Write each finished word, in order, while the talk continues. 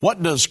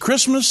What does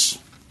Christmas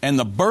and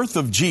the birth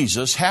of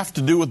Jesus have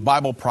to do with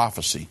Bible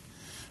prophecy?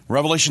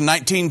 Revelation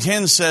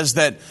 19:10 says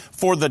that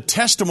for the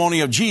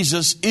testimony of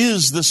Jesus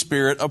is the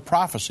spirit of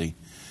prophecy.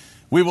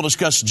 We will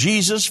discuss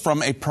Jesus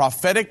from a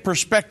prophetic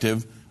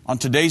perspective on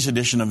today's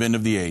edition of End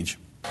of the Age.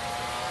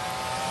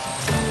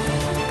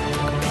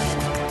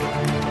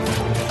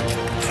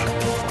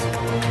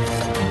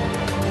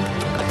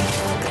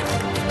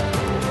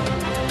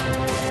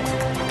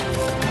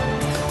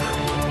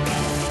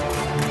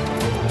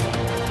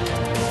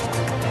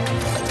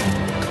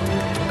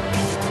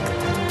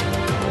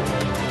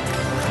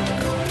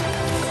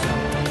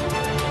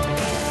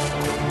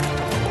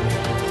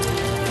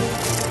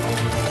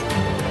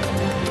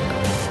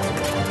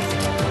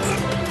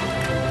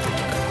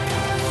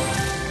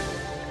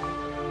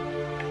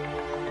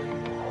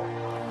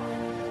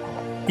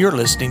 You're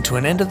listening to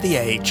an End of the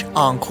Age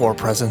encore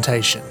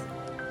presentation.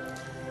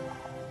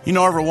 You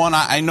know, everyone,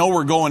 I know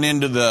we're going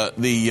into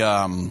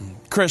the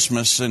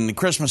Christmas and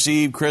Christmas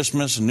Eve,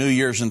 Christmas and New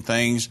Year's and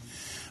things.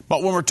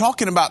 But when we're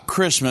talking about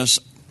Christmas,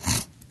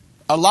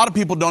 a lot of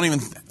people don't even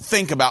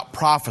think about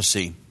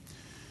prophecy.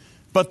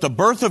 But the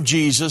birth of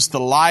Jesus, the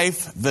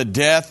life, the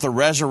death, the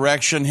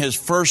resurrection, His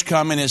first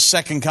coming, His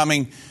second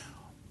coming,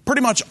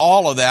 pretty much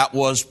all of that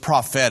was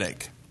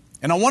prophetic.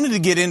 And I wanted to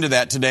get into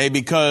that today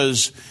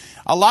because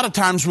a lot of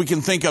times we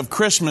can think of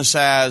Christmas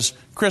as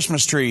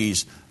Christmas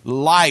trees,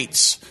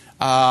 lights,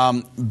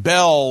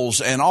 bells,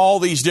 and all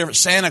these different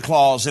Santa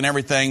Claus and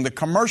everything, the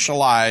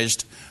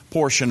commercialized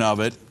portion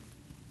of it.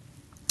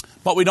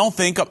 But we don't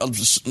think,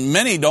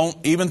 many don't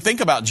even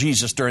think about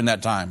Jesus during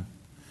that time.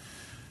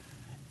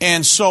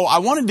 And so I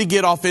wanted to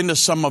get off into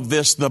some of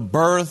this, the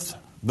birth,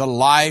 the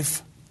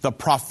life, the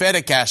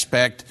prophetic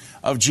aspect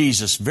of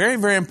Jesus. Very,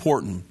 very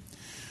important.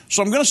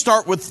 So I'm going to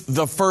start with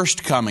the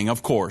first coming,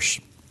 of course.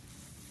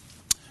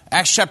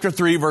 Acts chapter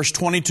 3, verse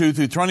 22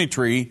 through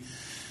 23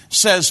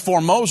 says,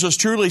 For Moses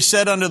truly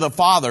said unto the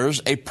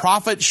fathers, A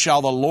prophet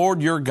shall the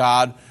Lord your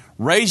God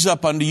raise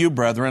up unto you,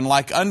 brethren,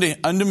 like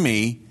unto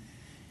me.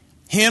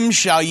 Him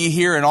shall ye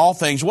hear in all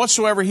things,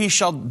 whatsoever he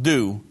shall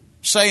do,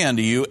 say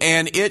unto you,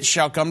 and it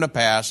shall come to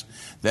pass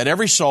that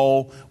every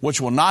soul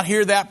which will not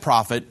hear that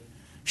prophet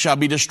shall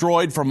be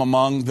destroyed from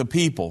among the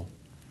people.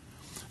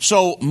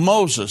 So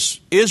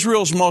Moses,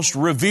 Israel's most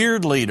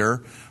revered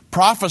leader,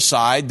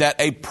 prophesied that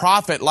a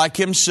prophet like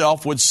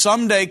himself would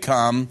someday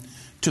come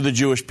to the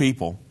Jewish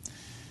people.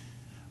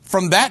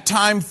 From that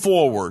time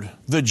forward,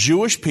 the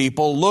Jewish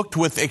people looked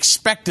with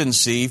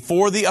expectancy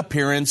for the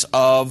appearance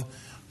of,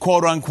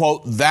 quote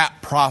unquote, that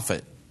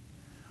prophet.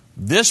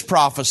 This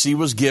prophecy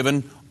was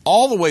given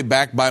all the way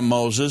back by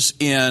Moses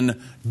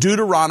in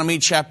Deuteronomy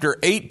chapter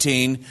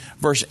 18,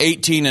 verse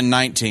 18 and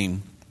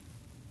 19.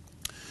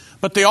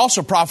 But they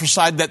also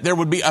prophesied that there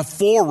would be a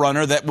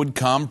forerunner that would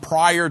come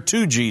prior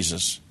to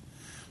Jesus.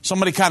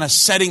 Somebody kind of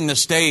setting the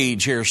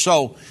stage here.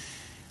 So,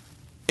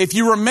 if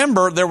you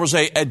remember, there was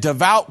a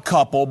devout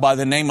couple by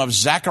the name of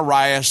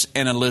Zacharias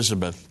and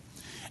Elizabeth.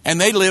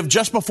 And they lived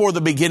just before the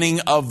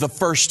beginning of the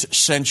first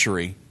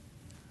century.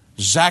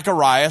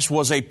 Zacharias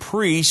was a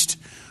priest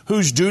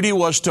whose duty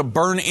was to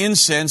burn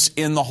incense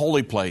in the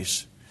holy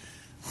place.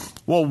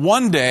 Well,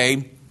 one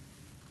day,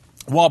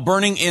 while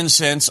burning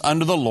incense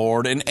unto the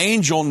Lord, an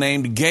angel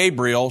named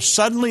Gabriel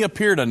suddenly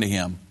appeared unto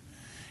him.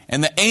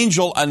 And the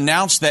angel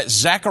announced that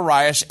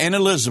Zacharias and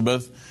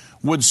Elizabeth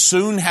would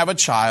soon have a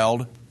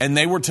child, and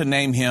they were to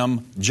name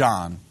him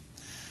John.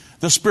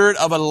 The spirit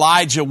of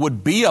Elijah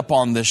would be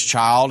upon this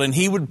child, and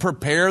he would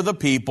prepare the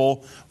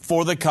people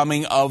for the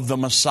coming of the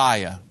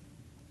Messiah.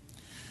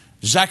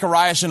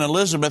 Zacharias and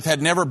Elizabeth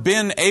had never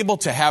been able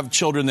to have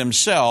children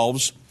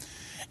themselves,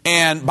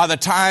 and by the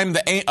time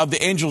of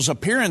the angel's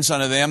appearance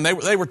unto them,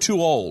 they were too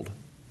old.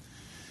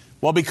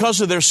 Well, because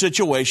of their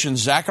situation,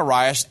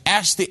 Zacharias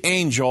asked the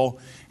angel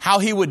how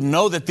he would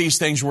know that these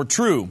things were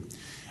true.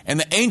 And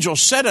the angel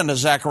said unto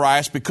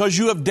Zacharias, Because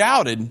you have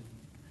doubted,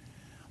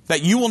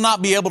 that you will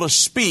not be able to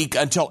speak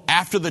until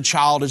after the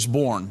child is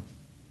born.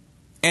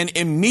 And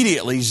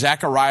immediately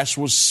Zacharias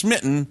was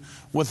smitten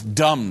with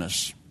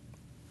dumbness.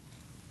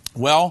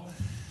 Well,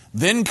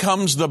 then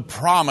comes the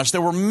promise.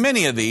 There were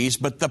many of these,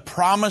 but the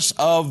promise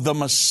of the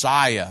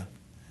Messiah.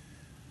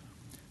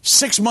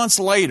 6 months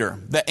later,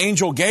 the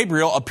angel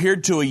Gabriel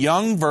appeared to a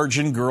young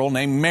virgin girl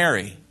named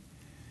Mary.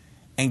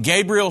 And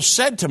Gabriel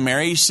said to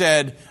Mary, he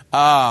said,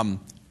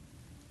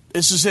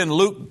 this is in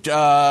Luke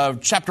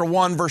chapter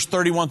 1, verse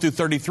 31 through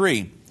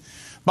 33. The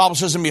Bible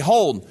says, And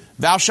behold,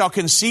 thou shalt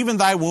conceive in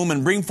thy womb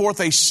and bring forth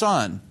a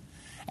son,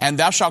 and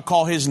thou shalt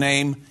call his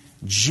name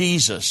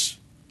Jesus.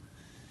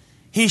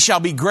 He shall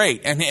be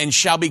great, and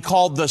shall be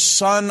called the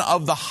Son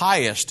of the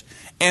Highest.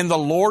 And the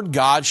Lord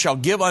God shall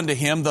give unto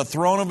him the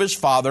throne of his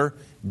father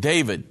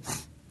David.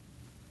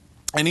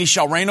 And he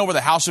shall reign over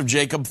the house of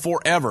Jacob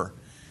forever.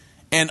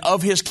 And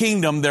of his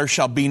kingdom there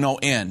shall be no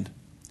end.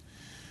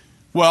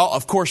 Well,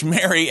 of course,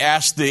 Mary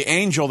asked the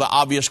angel the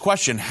obvious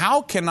question,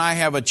 How can I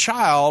have a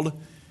child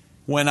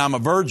when I'm a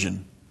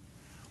virgin?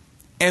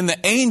 And the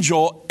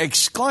angel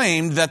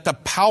exclaimed that the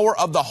power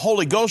of the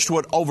Holy Ghost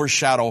would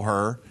overshadow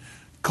her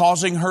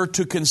causing her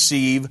to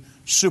conceive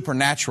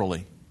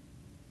supernaturally.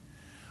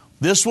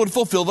 This would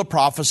fulfill the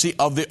prophecy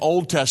of the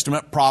Old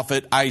Testament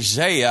prophet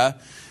Isaiah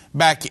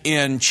back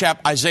in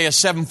Isaiah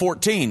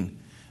 7:14. The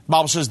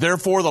Bible says,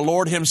 "Therefore the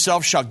Lord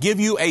himself shall give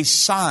you a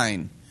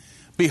sign.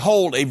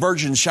 Behold, a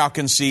virgin shall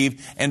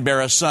conceive and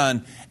bear a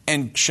son,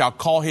 and shall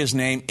call his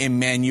name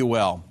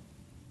Emmanuel."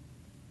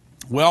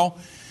 Well,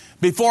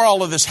 before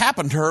all of this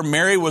happened to her,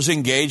 Mary was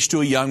engaged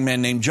to a young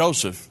man named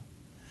Joseph.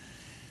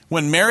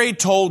 When Mary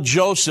told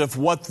Joseph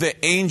what the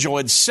angel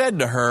had said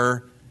to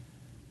her,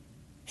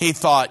 he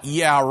thought,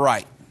 yeah,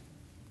 right.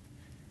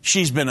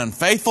 She's been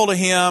unfaithful to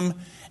him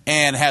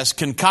and has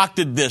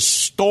concocted this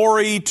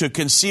story to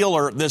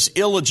conceal this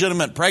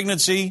illegitimate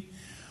pregnancy.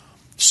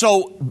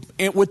 So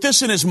with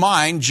this in his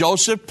mind,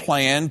 Joseph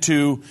planned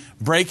to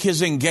break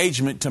his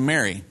engagement to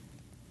Mary.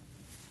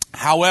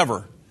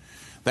 However,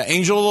 the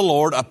angel of the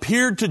Lord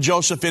appeared to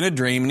Joseph in a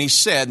dream, and he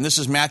said, and this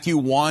is Matthew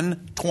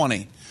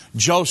 1:20,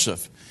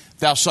 "Joseph,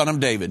 thou son of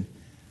David,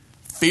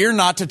 fear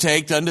not to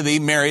take unto thee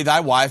Mary thy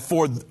wife,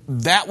 for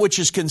that which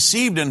is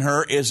conceived in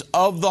her is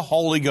of the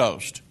Holy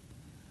Ghost."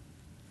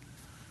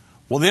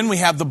 Well, then we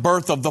have the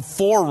birth of the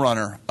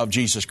forerunner of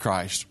Jesus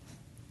Christ.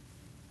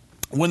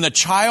 When the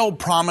child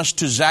promised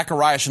to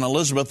Zacharias and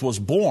Elizabeth was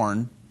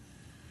born,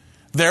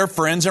 their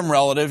friends and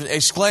relatives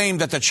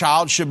exclaimed that the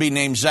child should be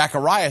named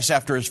Zacharias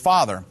after his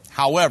father.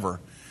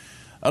 However,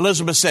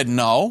 Elizabeth said,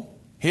 no,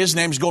 his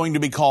name's going to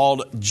be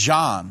called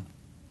John.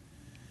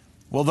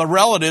 Well, the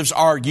relatives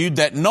argued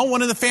that no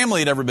one in the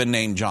family had ever been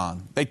named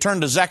John. They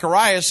turned to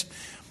Zacharias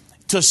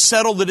to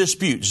settle the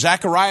dispute.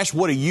 "Zacharias,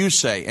 what do you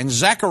say?" And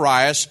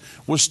Zacharias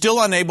was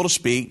still unable to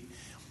speak.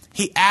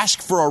 He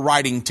asked for a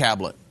writing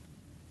tablet,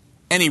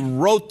 and he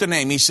wrote the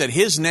name. He said,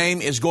 his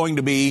name is going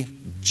to be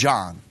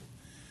John.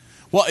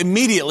 Well,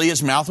 immediately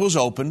his mouth was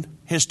opened,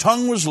 his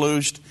tongue was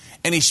loosed,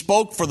 and he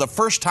spoke for the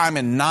first time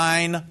in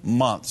 9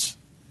 months.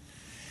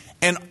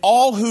 And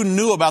all who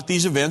knew about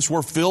these events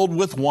were filled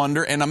with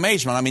wonder and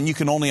amazement. I mean, you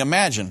can only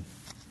imagine.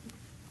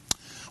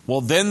 Well,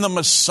 then the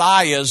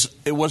Messiah,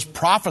 it was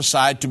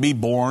prophesied to be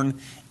born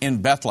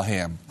in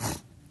Bethlehem.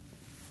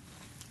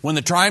 When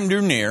the time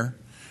drew near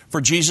for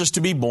Jesus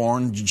to be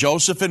born,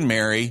 Joseph and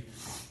Mary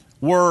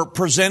were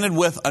presented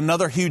with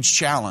another huge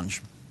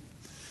challenge.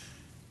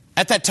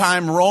 At that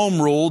time,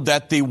 Rome ruled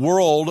that the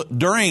world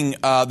during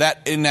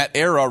in that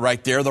era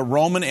right there. The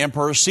Roman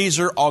Emperor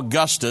Caesar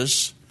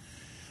Augustus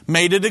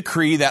made a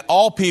decree that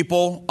all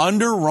people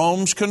under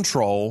Rome's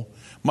control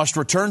must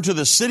return to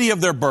the city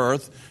of their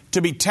birth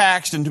to be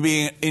taxed and to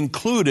be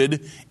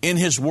included in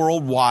his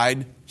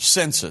worldwide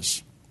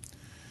census.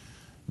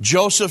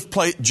 Joseph's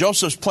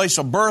place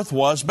of birth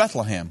was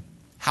Bethlehem.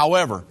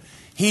 However,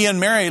 he and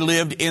Mary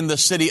lived in the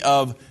city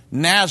of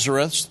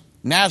Nazareth,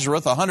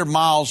 100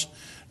 miles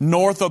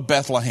north of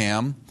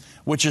Bethlehem,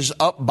 which is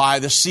up by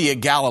the Sea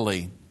of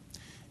Galilee.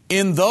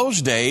 In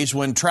those days,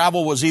 when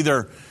travel was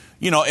either,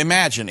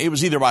 imagine, it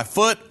was either by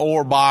foot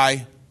or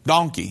by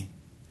donkey.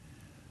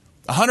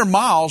 100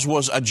 miles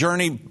was a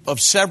journey of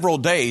several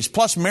days.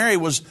 Plus, Mary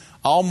was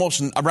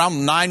almost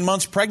around 9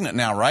 months pregnant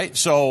now, right?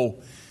 So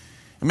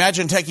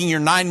imagine taking your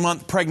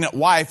 9-month pregnant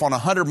wife on a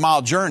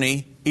 100-mile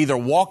journey, either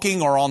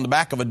walking or on the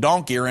back of a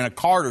donkey or in a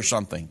cart or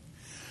something.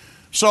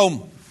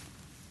 So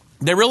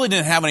they really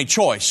didn't have any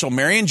choice. So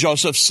Mary and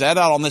Joseph set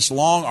out on this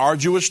long,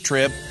 arduous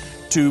trip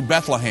to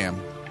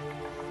Bethlehem.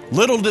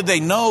 Little did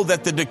they know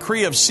that the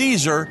decree of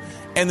Caesar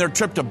and their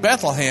trip to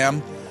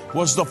Bethlehem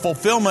was the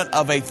fulfillment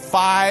of a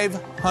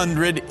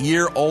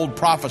 500-year-old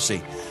prophecy.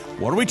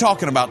 What are we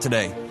talking about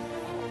today?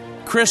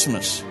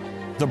 Christmas,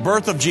 the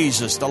birth of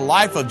Jesus, the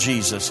life of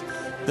Jesus,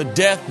 the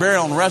death,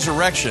 burial, and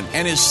resurrection,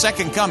 and His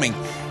second coming.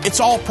 It's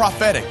all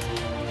prophetic.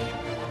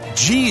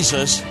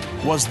 Jesus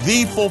was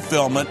the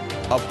fulfillment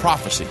of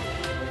prophecy.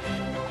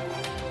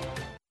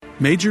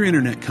 Major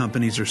internet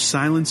companies are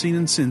silencing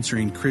and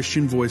censoring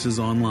Christian voices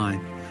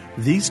online.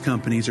 These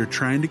companies are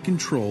trying to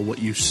control what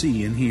you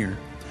see and hear.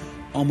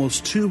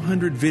 Almost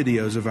 200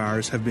 videos of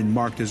ours have been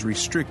marked as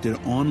restricted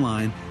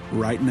online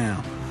right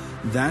now.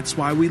 That's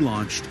why we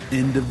launched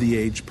End of the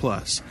Age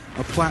Plus,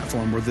 a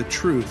platform where the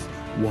truth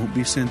won't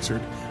be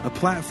censored, a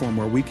platform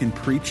where we can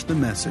preach the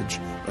message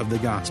of the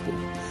gospel.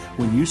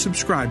 When you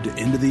subscribe to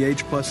End of the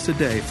Age Plus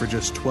today for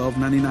just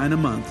 $12.99 a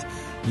month,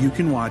 you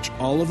can watch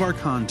all of our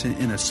content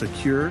in a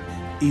secure,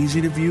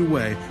 easy-to-view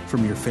way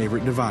from your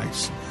favorite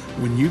device.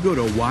 When you go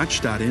to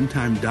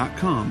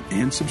watch.endtime.com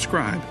and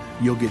subscribe,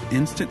 you'll get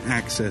instant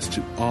access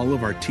to all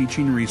of our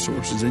teaching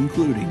resources,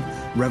 including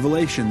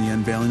Revelation, the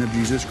Unveiling of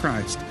Jesus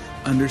Christ,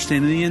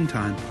 Understanding the End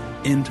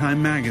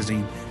Time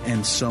Magazine,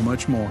 and so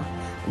much more.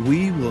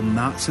 We will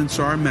not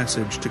censor our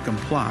message to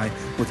comply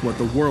with what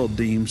the world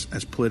deems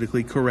as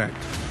politically correct.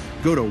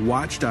 Go to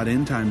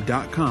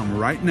watch.endtime.com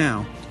right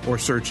now or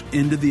search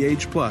End of the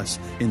Age Plus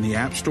in the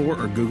App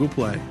Store or Google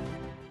Play.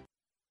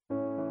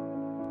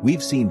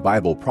 We've seen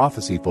Bible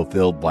prophecy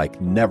fulfilled like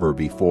never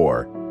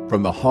before.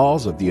 From the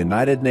halls of the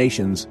United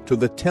Nations to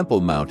the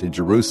Temple Mount in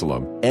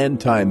Jerusalem, End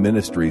Time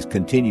Ministries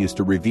continues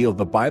to reveal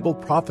the Bible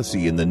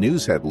prophecy in the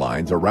news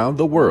headlines around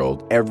the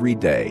world every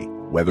day.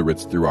 Whether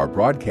it's through our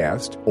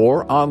broadcast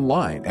or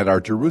online at our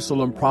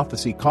Jerusalem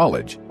Prophecy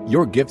College,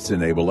 your gifts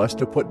enable us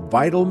to put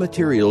vital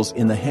materials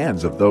in the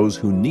hands of those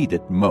who need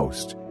it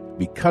most.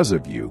 Because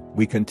of you,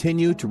 we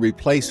continue to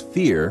replace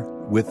fear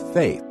with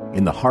faith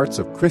in the hearts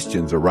of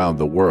Christians around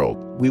the world.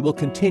 We will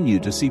continue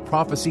to see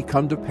prophecy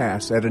come to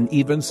pass at an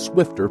even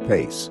swifter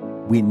pace.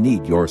 We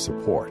need your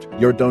support.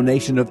 Your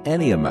donation of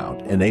any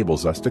amount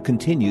enables us to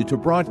continue to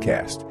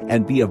broadcast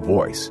and be a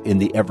voice in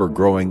the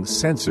ever-growing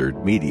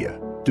censored media.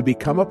 To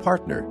become a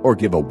partner or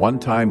give a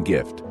one-time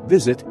gift,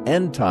 visit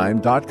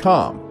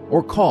endtime.com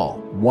or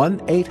call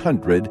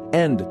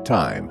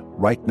 1-800-END-TIME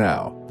right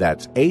now.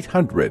 That's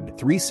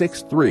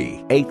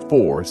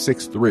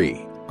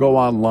 800-363-8463. Go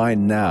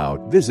online now.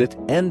 Visit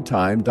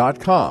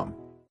endtime.com.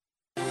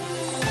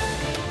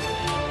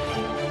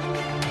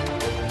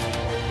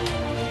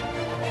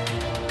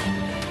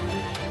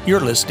 You're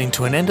listening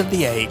to an End of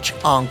the Age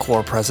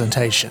encore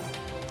presentation.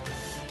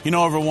 You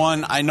know,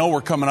 everyone, I know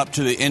we're coming up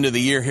to the end of the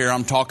year here.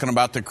 I'm talking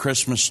about the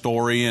Christmas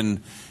story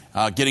and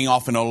getting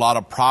off into a lot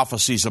of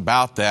prophecies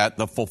about that,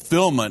 the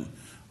fulfillment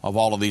of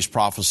all of these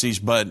prophecies.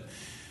 But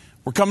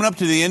we're coming up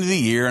to the end of the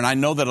year, and I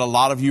know that a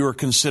lot of you are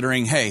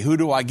considering, hey, who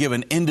do I give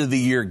an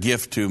end-of-the-year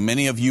gift to?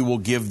 Many of you will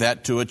give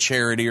that to a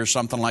charity or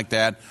something like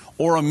that,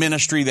 or a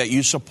ministry that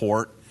you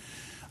support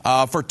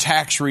for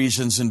tax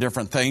reasons and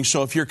different things.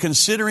 So if you're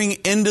considering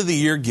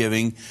end-of-the-year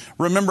giving,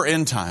 remember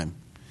End Time.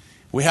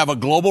 We have a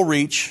global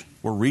reach.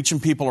 We're reaching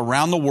people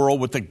around the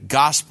world with the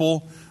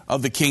gospel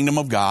of the kingdom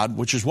of God,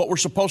 which is what we're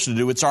supposed to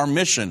do. It's our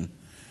mission,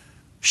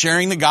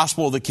 sharing the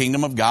gospel of the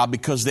kingdom of God,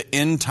 because the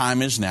end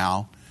time is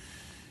now.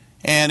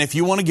 And if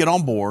you want to get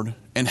on board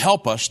and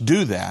help us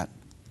do that,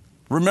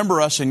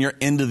 remember us in your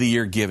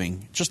end-of-the-year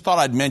giving. Just thought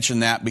I'd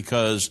mention that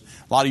because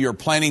a lot of you are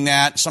planning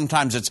that.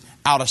 Sometimes it's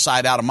out of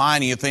sight, out of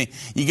mind. And you think,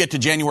 you get to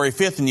January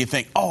 5th and you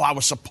think, oh, I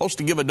was supposed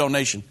to give a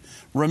donation.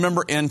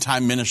 Remember End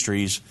Time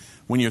Ministries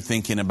when you're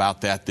thinking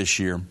about that this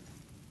year.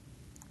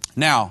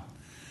 Now,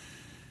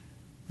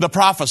 the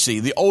prophecy,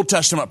 the Old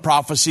Testament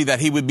prophecy that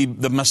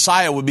the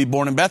Messiah would be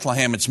born in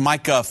Bethlehem. It's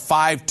Micah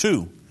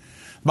 5:2. The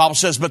Bible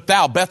says, "But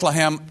thou,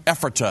 Bethlehem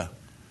Ephratah,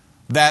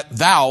 that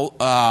thou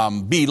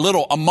be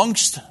little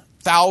amongst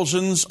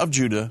thousands of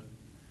Judah,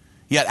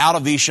 yet out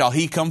of thee shall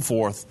he come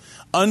forth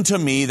unto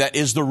me that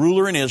is the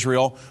ruler in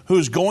Israel,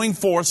 whose going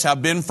forths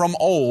have been from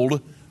old,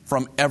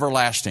 from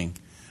everlasting."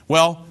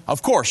 Well,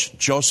 of course,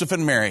 Joseph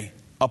and Mary,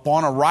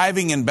 upon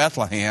arriving in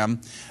Bethlehem,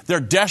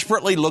 they're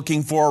desperately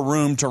looking for a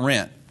room to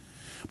rent.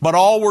 But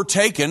all were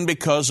taken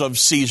because of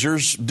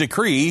Caesar's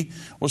decree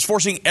was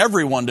forcing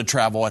everyone to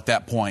travel at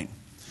that point.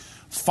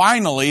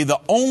 Finally,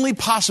 the only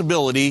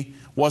possibility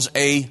was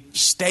a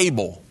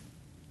stable.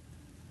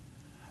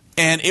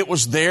 And it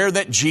was there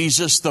that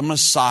Jesus, the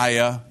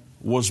Messiah,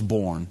 was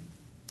born.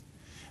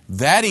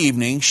 That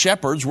evening,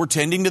 shepherds were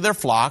tending to their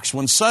flocks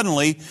when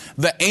suddenly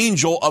the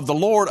angel of the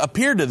Lord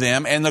appeared to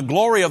them, and the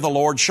glory of the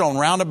Lord shone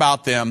round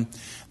about them.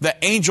 The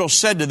angel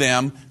said to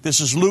them, this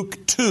is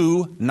Luke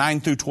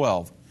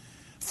 2:9-12,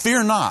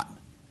 "Fear not,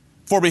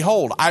 for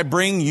behold, I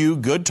bring you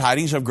good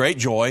tidings of great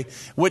joy,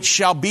 which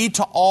shall be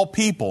to all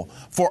people.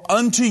 For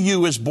unto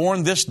you is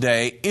born this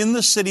day in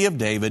the city of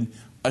David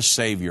a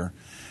Savior,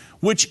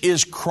 which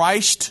is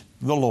Christ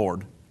the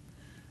Lord.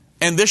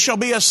 And this shall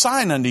be a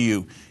sign unto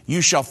you.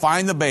 You shall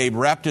find the babe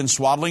wrapped in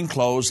swaddling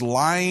clothes,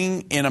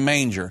 lying in a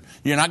manger."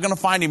 You're not going to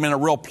find him in a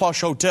real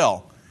plush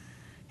hotel.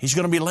 He's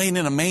going to be laying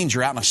in a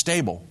manger out in a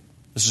stable.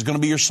 This is going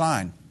to be your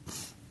sign.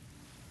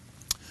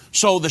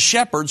 So the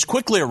shepherds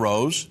quickly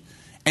arose,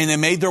 and they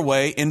made their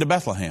way into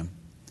Bethlehem.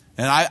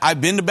 And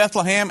I've been to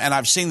Bethlehem, and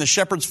I've seen the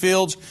shepherds'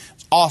 fields.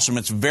 It's awesome.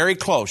 It's very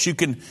close.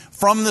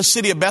 From the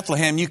city of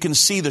Bethlehem, you can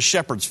see the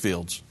shepherds'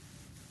 fields.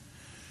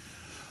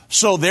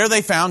 So there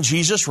they found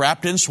Jesus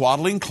wrapped in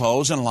swaddling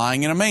clothes and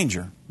lying in a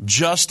manger,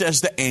 just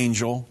as the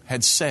angel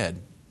had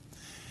said.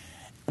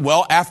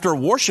 Well, after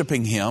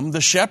worshiping him,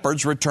 the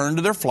shepherds returned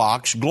to their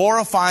flocks,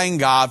 glorifying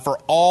God for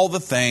all the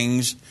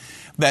things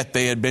that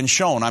they had been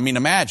shown. I mean,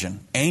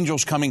 imagine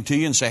angels coming to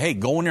you and say, hey,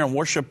 go in there and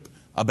worship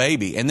a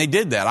baby. And they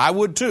did that. I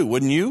would too,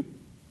 wouldn't you?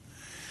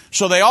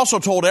 So they also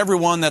told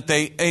everyone that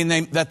they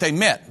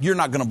met, you're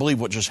not going to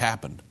believe what just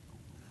happened.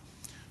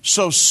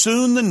 So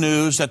soon the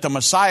news that the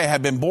Messiah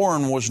had been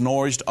born was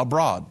noised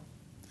abroad.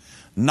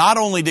 Not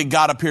only did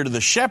God appear to the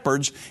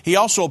shepherds, he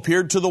also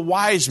appeared to the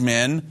wise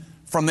men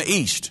from the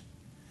east.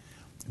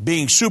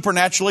 Being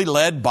supernaturally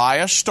led by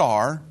a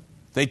star,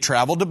 they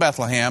traveled to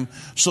Bethlehem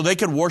so they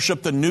could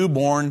worship the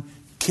newborn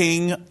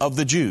King of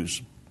the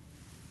Jews.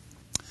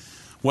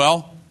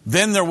 Well,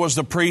 then there was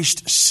the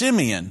priest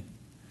Simeon,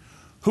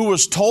 who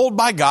was told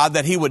by God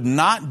that he would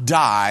not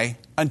die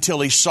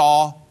until he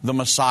saw the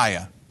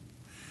Messiah.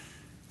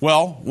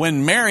 Well,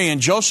 when Mary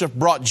and Joseph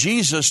brought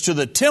Jesus to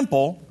the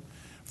temple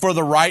for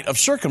the rite of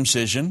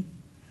circumcision,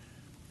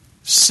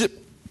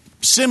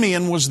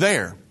 Simeon was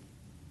there.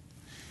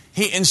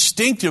 He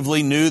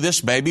instinctively knew this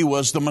baby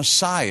was the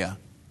Messiah.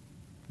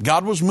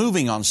 God was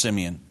moving on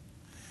Simeon.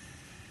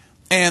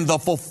 And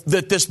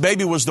that this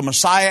baby was the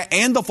Messiah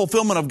and the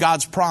fulfillment of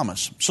God's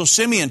promise. So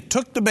Simeon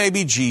took the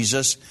baby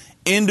Jesus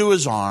into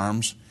his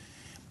arms,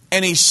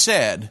 and he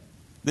said,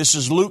 this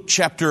is Luke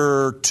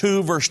chapter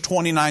 2, verse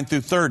 29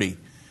 through 30.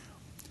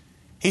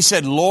 He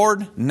said,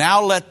 Lord,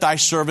 now let thy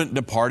servant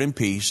depart in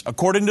peace,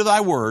 according to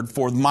thy word,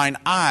 for mine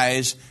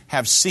eyes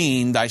have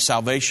seen thy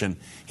salvation.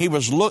 He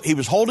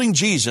was holding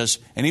Jesus,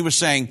 and he was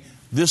saying,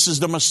 this is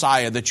the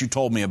Messiah that you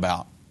told me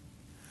about.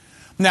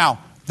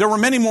 Now, there were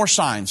many more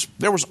signs.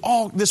 There was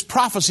these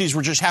prophecies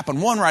were just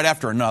happening one right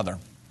after another.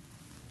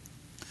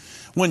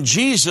 When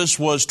Jesus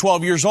was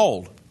 12 years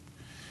old,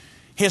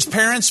 his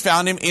parents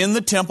found him in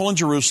the temple in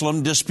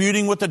Jerusalem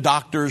disputing with the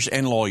doctors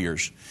and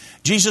lawyers.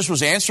 Jesus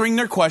was answering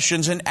their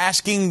questions and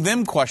asking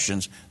them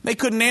questions. They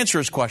couldn't answer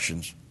his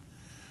questions.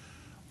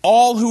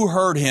 All who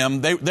heard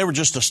him, they were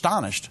just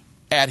astonished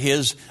at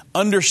his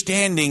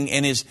understanding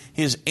and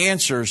his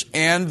answers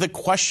and the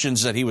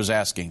questions that he was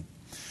asking.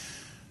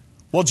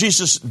 Well,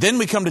 then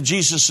we come to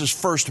Jesus'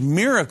 first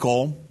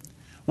miracle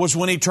was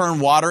when he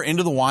turned water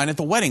into the wine at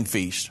the wedding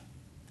feast.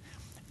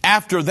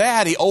 After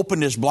that, he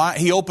opened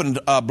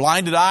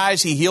blinded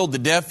eyes, he healed the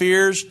deaf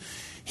ears,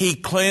 he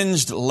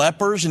cleansed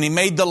lepers, and he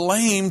made the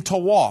lame to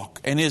walk.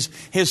 And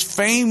his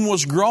fame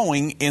was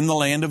growing in the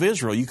land of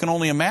Israel. You can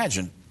only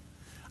imagine.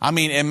 I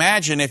mean,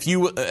 imagine if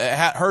you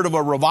heard of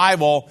a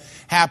revival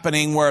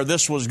happening where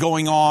this was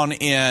going on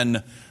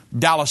in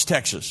Dallas,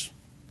 Texas.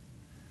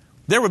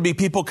 There would be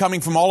people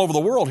coming from all over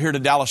the world here to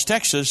Dallas,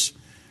 Texas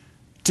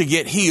to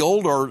get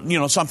healed or,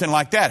 something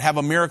like that, have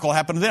a miracle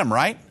happen to them,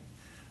 right?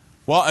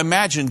 Well,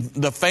 imagine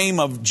the fame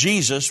of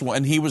Jesus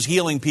when he was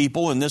healing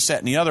people and this, that,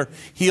 and the other,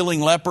 healing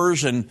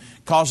lepers and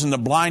causing the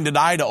blinded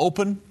eye to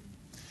open.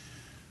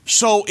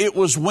 So it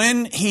was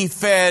when he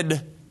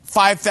fed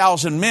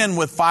 5,000 men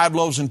with 5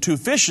 loaves and 2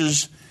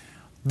 fishes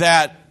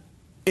that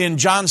in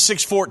John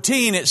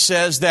 6:14 it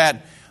says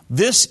that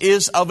this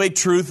is of a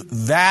truth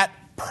that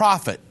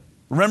prophet.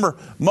 Remember,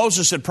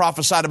 Moses had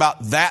prophesied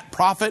about that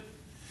prophet?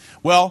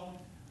 Well,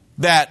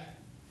 that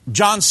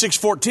John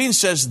 6:14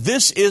 says,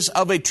 this is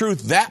of a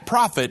truth that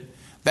prophet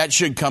that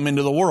should come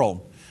into the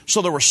world.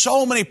 So there were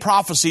so many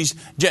prophecies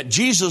that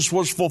Jesus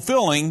was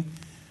fulfilling,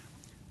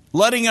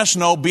 letting us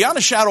know beyond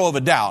a shadow of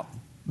a doubt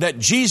that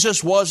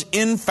Jesus was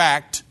in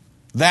fact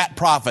that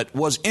prophet,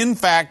 was in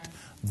fact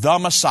the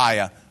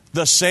Messiah,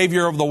 the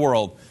Savior of the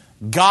world.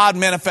 God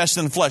manifested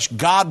in the flesh,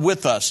 God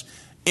with us,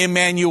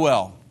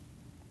 Emmanuel.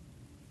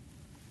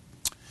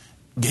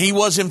 He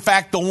was in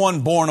fact the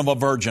one born of a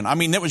virgin. I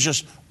mean, it was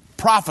just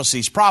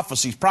prophecies.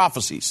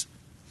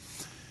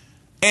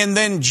 And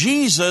then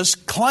Jesus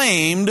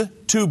claimed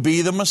to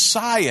be the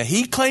Messiah.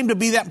 He claimed to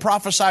be that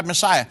prophesied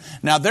Messiah.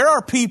 Now, there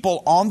are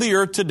people on the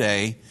earth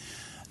today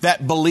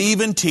that believe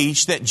and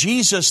teach that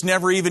Jesus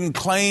never even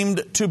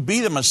claimed to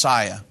be the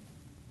Messiah.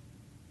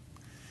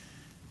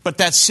 But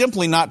that's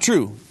simply not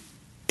true.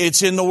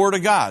 It's in the Word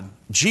of God.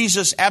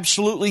 Jesus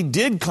absolutely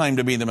did claim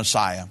to be the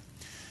Messiah.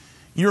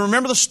 You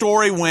remember the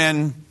story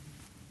when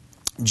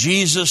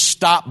Jesus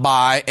stopped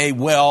by a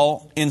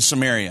well in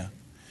Samaria,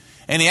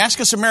 and he asked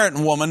a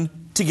Samaritan woman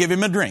to give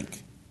him a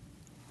drink.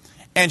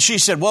 And she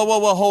said, well,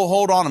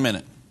 hold on a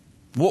minute.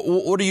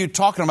 What are you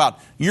talking about?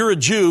 You're a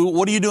Jew.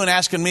 What are you doing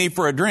asking me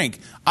for a drink?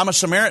 I'm a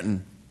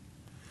Samaritan.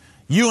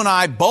 You and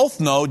I both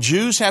know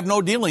Jews have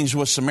no dealings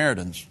with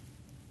Samaritans.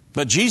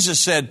 But Jesus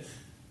said,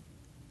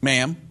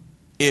 ma'am,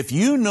 if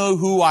you knew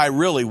who I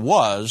really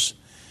was,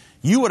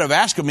 you would have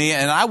asked me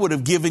and I would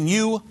have given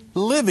you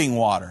living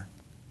water.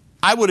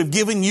 I would have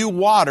given you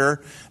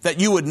water that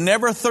you would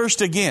never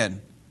thirst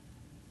again.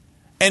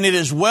 And it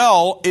is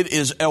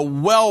a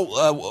well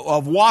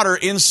of water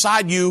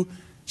inside you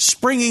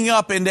springing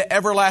up into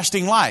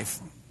everlasting life.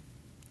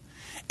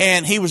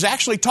 And he was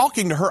actually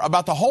talking to her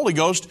about the Holy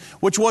Ghost,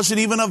 which wasn't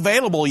even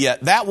available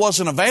yet. That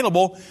wasn't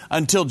available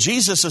until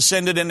Jesus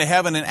ascended into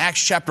heaven in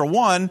Acts chapter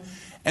 1,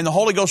 and the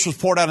Holy Ghost was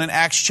poured out in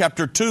Acts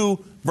chapter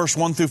 2, verse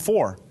 1 through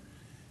 4.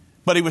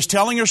 But he was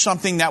telling her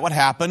something that would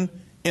happen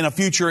in a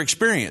future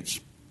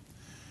experience.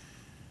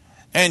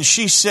 And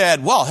she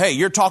said, well, hey,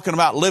 you're talking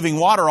about living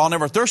water. I'll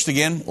never thirst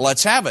again.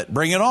 Let's have it.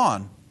 Bring it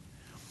on.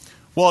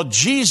 Well,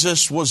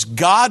 Jesus was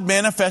God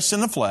manifest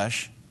in the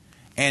flesh,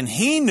 and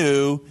he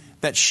knew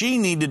that she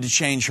needed to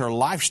change her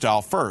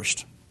lifestyle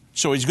first.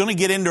 So he's going to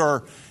get into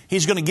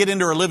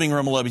her living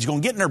room a little bit. He's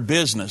going to get in her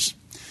business.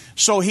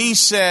 So he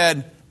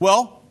said,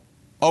 well,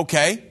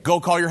 okay, go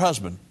call your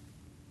husband.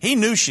 He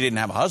knew she didn't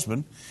have a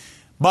husband,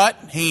 but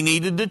he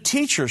needed to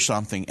teach her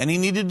something, and he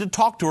needed to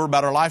talk to her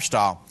about her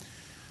lifestyle.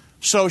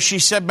 So she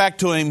said back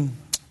to him,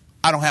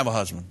 I don't have a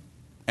husband.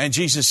 And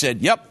Jesus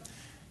said, yep,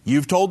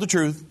 you've told the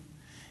truth.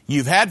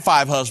 You've had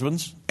 5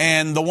 husbands,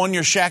 and the one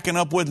you're shacking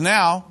up with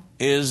now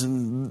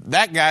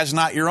that guy's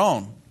not your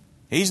own.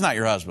 He's not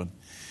your husband.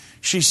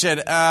 She said,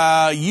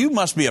 you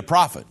must be a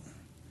prophet.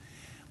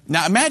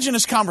 Now imagine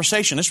this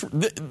conversation.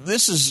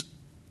 This is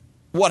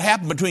what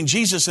happened between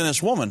Jesus and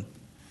this woman.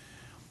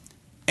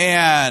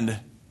 And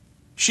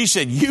she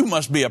said, you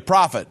must be a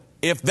prophet.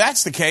 If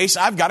that's the case,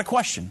 I've got a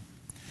question.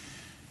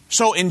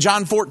 So in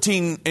John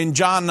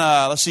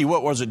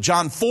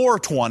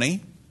 4:20,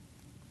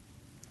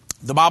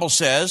 the Bible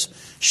says,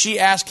 she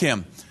asked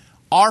him,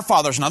 our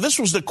fathers, now this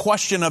was the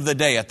question of the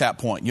day at that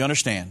point, you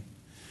understand?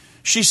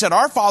 She said,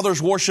 our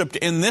fathers worshipped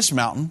in this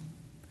mountain,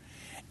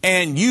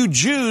 and you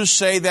Jews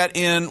say that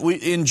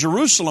in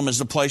Jerusalem is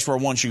the place where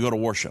one should go to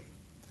worship.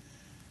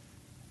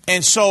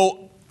 And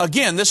so,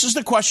 again, this is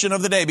the question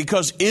of the day,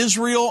 because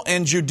Israel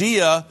and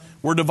Judea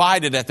were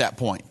divided at that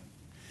point.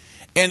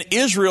 And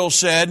Israel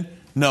said,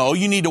 no,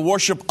 you need to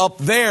worship up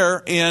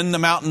there in the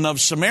mountain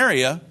of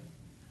Samaria.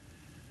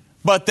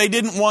 But they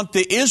didn't want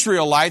the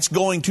Israelites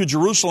going to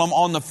Jerusalem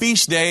on the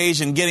feast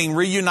days and getting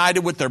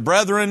reunited with their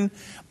brethren,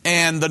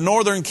 and the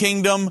northern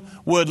kingdom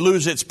would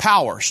lose its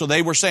power. So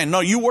they were saying, no,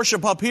 you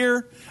worship up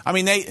here. I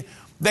mean,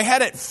 they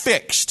had it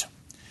fixed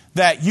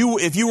that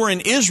if you were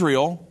in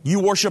Israel, you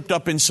worshiped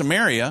up in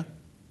Samaria.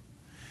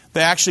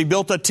 They actually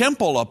built a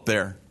temple up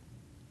there.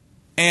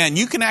 And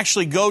you can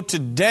actually go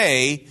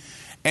today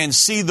and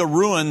see the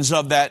ruins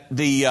of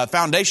the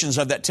foundations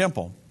of that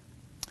temple.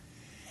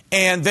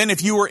 And then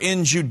if you were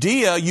in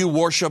Judea, you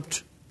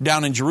worshiped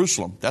down in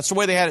Jerusalem. That's the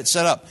way they had it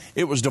set up.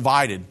 It was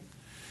divided.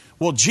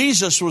 Well,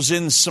 Jesus was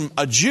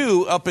a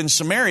Jew up in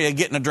Samaria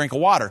getting a drink of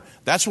water.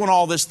 That's when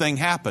all this thing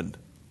happened,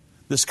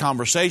 this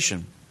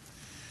conversation.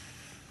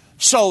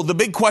 So the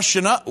big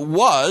question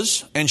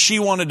was, and she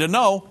wanted to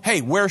know,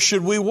 hey, where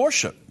should we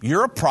worship?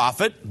 You're a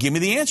prophet. Give me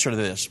the answer to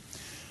this.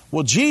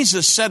 Well,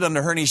 Jesus said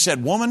unto her, and he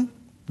said, woman,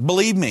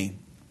 believe me,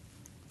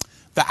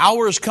 the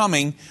hour is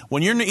coming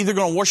when you're either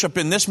going to worship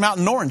in this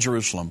mountain nor in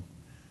Jerusalem,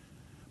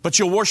 but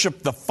you'll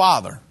worship the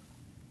Father.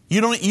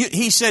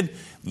 He said,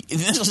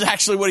 this is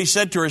actually what he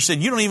said to her. He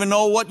said, you don't even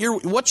know what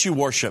you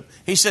worship.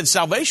 He said,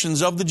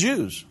 salvation's of the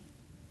Jews.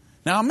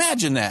 Now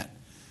imagine that.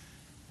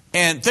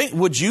 And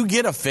would you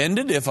get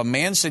offended if a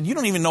man said, you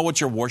don't even know what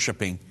you're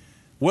worshiping?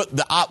 We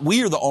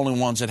are the only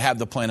ones that have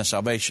the plan of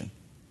salvation.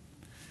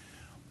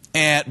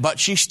 But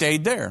she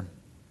stayed there.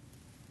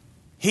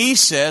 He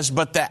says,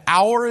 but the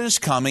hour is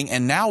coming,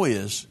 and now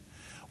is,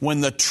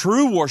 when the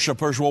true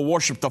worshipers will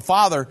worship the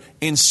Father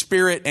in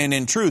spirit and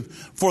in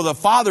truth. For the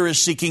Father is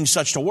seeking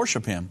such to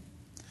worship Him.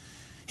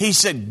 He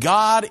said,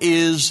 God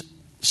is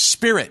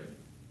spirit,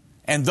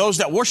 and those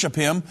that worship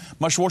Him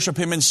must worship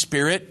Him in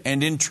spirit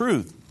and in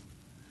truth.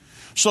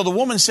 So the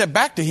woman said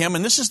back to him,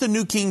 and this is the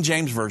New King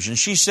James Version.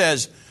 She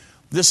says,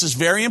 this is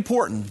very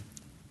important.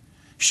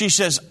 She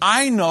says,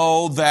 I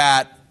know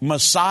that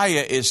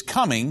Messiah is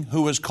coming,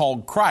 who is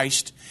called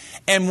Christ,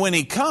 and when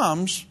He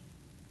comes,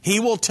 He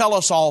will tell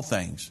us all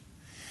things.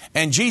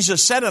 And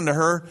Jesus said unto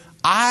her,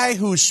 I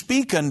who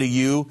speak unto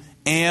you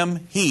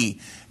am He.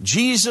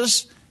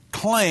 Jesus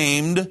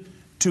claimed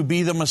to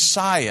be the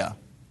Messiah.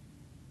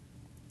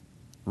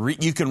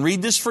 You can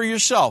read this for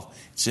yourself.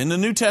 It's in the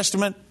New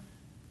Testament.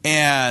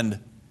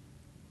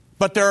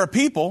 But there are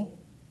people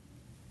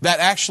that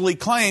actually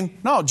claim,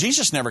 no,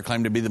 Jesus never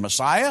claimed to be the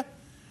Messiah.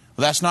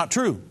 Well, that's not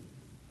true.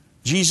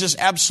 Jesus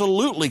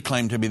absolutely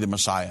claimed to be the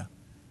Messiah.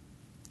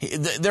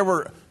 There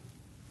were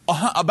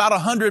about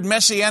 100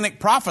 messianic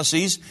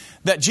prophecies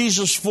that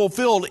Jesus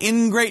fulfilled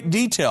in great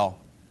detail.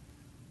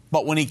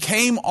 But when He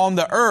came on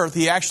the earth,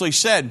 He actually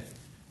said,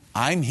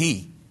 I'm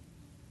He.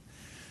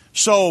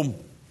 So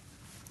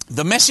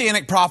the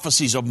messianic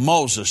prophecies of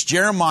Moses,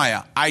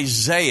 Jeremiah,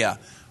 Isaiah,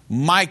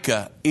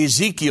 Micah,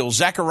 Ezekiel,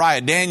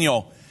 Zechariah,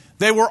 Daniel,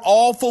 they were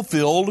all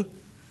fulfilled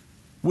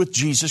with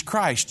Jesus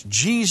Christ.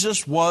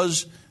 Jesus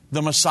was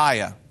the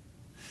Messiah.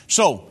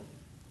 So,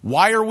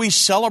 why are we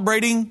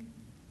celebrating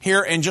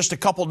here in just a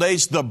couple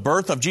days the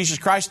birth of Jesus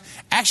Christ?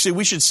 Actually,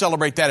 we should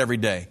celebrate that every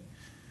day.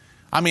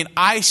 I mean,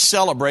 I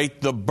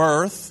celebrate the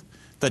birth,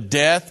 the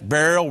death,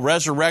 burial,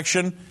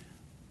 resurrection.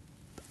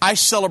 I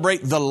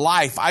celebrate the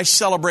life. I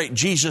celebrate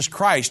Jesus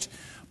Christ,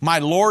 my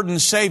Lord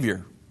and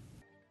Savior,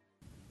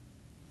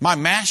 my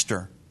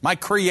Master, my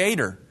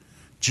Creator,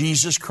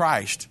 Jesus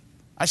Christ.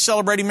 I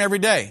celebrate Him every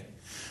day.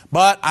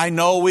 But I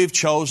know we've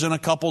chosen a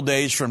couple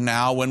days from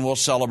now when we'll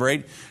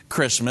celebrate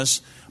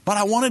Christmas. But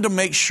I wanted to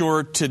make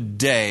sure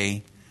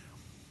today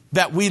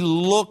that we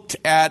looked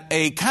at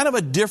a kind of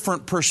a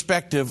different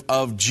perspective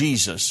of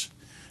Jesus.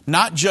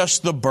 Not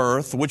just the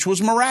birth, which was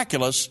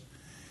miraculous,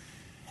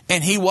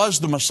 and He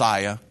was the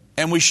Messiah,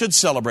 and we should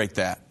celebrate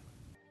that.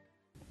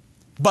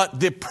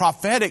 But the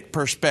prophetic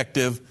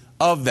perspective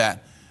of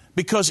that,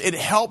 because it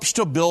helps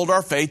to build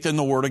our faith in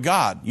the Word of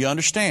God. You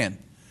understand?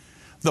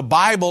 The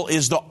Bible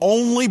is the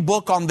only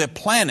book on the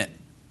planet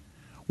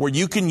where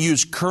you can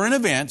use current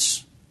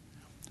events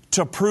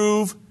to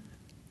prove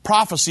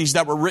prophecies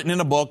that were written in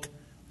a book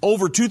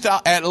over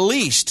 2,000, at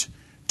least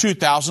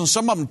 2,000,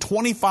 some of them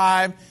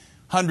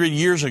 2,500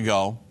 years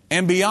ago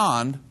and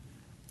beyond,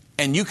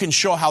 and you can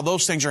show how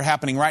those things are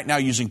happening right now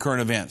using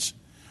current events.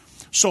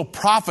 So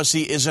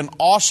prophecy is an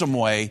awesome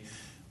way,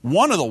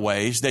 one of the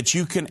ways that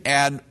you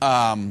can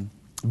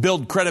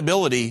build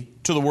credibility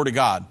to the Word of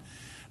God.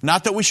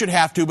 Not that we should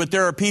have to, but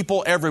there are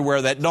people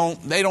everywhere that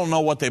don't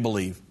know what they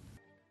believe.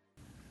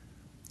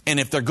 And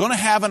if they're going to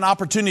have an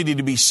opportunity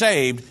to be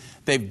saved,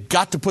 they've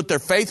got to put their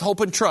faith, hope,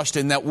 and trust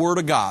in that Word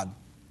of God.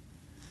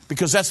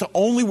 Because that's the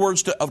only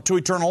words to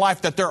eternal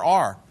life that there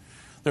are.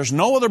 There's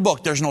no other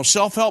book. There's no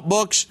self-help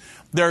books.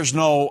 There's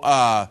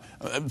no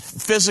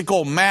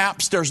physical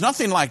maps. There's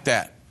nothing like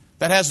that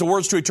has the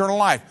words to eternal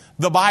life.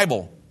 The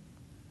Bible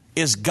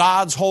is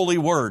God's holy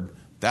word.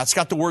 That's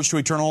got the words to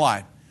eternal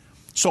life.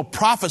 So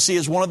prophecy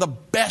is one of the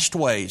best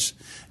ways.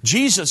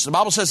 Jesus, the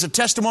Bible says the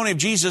testimony of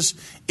Jesus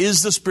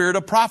is the spirit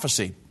of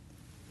prophecy.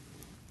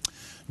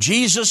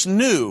 Jesus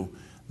knew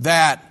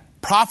that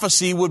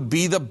prophecy would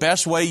be the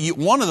best way,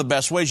 one of the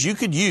best ways you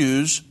could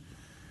use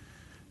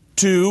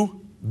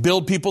to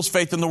build people's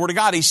faith in the Word of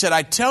God. He said,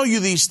 I tell you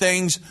these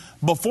things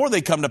before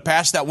they come to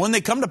pass, that when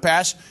they come to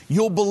pass,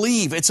 you'll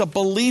believe. It's a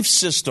belief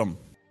system.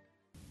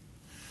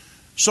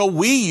 So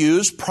we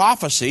use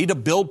prophecy to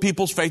build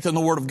people's faith in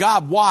the Word of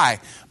God. Why?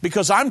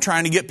 Because I'm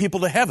trying to get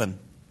people to heaven.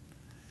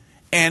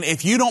 And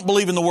if you don't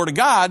believe in the Word of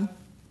God,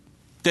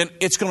 then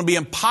it's going to be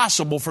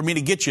impossible for me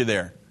to get you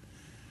there.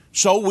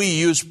 So we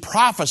use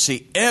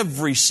prophecy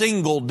every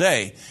single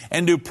day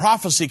and do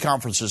prophecy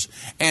conferences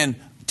and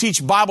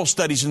teach Bible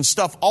studies and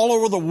stuff all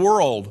over the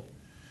world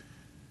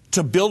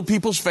to build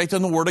people's faith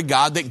in the Word of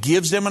God that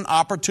gives them an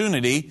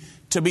opportunity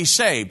to be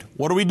saved.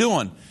 What are we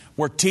doing?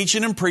 We're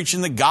teaching and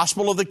preaching the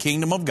gospel of the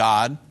kingdom of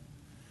God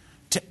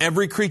to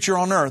every creature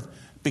on earth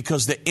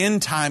because the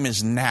end time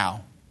is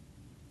now.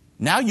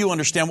 Now you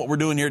understand what we're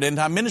doing here at End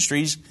Time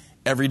Ministries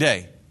every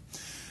day.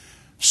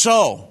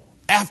 So,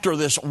 after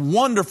this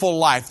wonderful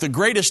life, the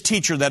greatest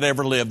teacher that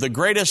ever lived, the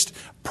greatest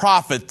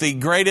prophet, the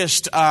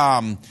greatest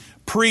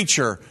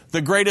preacher,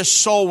 the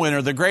greatest soul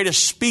winner, the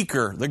greatest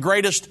speaker, the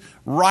greatest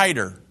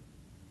writer,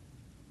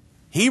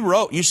 he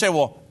wrote. You say,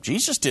 well,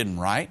 Jesus didn't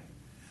write.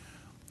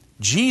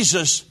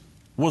 Jesus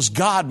was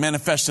God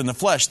manifest in the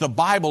flesh. The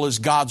Bible is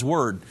God's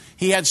Word.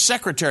 He had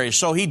secretaries,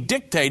 so he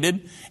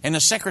dictated and the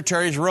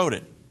secretaries wrote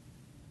it.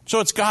 So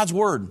it's God's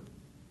Word.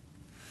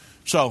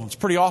 So it's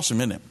pretty awesome,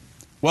 isn't it?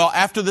 Well,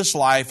 after this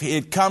life,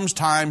 it comes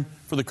time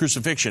for the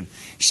crucifixion.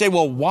 You say,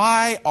 well,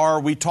 why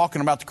are we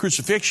talking about the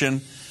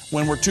crucifixion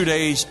when we're 2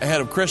 days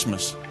ahead of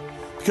Christmas?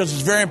 Because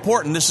it's very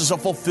important. This is a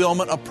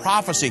fulfillment of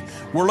prophecy.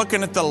 We're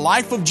looking at the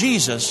life of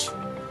Jesus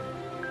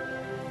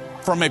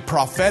from a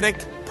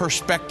prophetic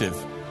perspective.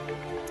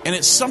 And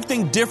it's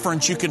something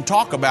different you can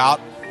talk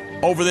about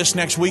over this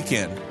next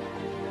weekend.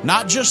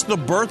 Not just the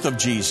birth of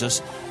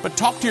Jesus, but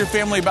talk to your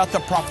family about the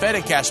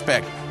prophetic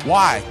aspect.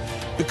 Why?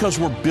 Because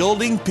we're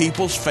building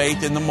people's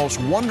faith in the most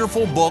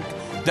wonderful book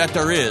that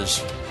there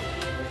is,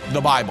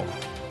 the Bible.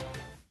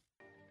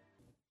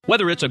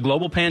 Whether it's a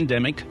global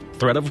pandemic,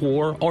 threat of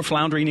war, or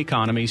floundering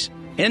economies,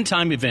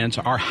 end-time events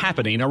are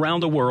happening around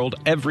the world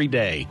every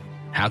day.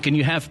 How can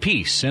you have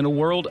peace in a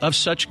world of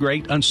such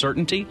great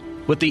uncertainty?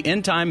 With the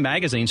End Time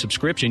Magazine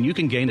subscription, you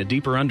can gain a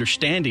deeper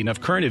understanding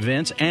of current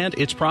events and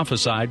its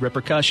prophesied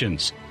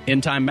repercussions.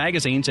 End Time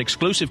Magazine's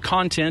exclusive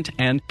content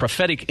and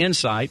prophetic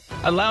insight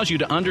allows you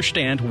to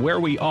understand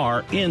where we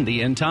are in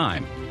the end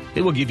time.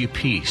 It will give you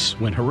peace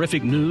when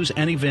horrific news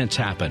and events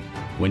happen.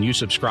 When you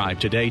subscribe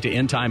today to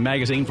End Time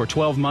Magazine for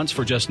 12 months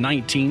for just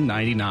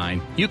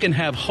 $19.99, you can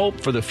have hope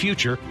for the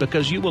future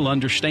because you will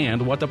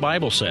understand what the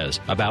Bible says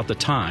about the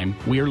time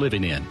we are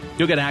living in.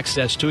 You'll get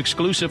access to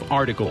exclusive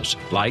articles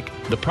like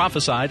the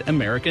Prophesied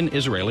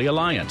American-Israeli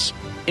Alliance,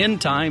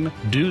 End Time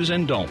Do's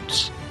and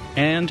Don'ts,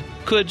 and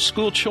Could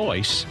School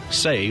Choice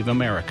Save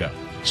America?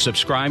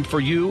 Subscribe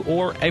for you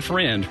or a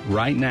friend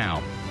right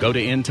now. Go to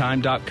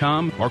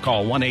endtime.com or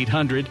call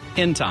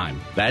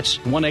 1-800-END-TIME. That's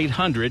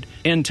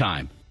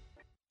 1-800-END-TIME.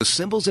 The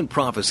symbols and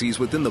prophecies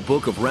within the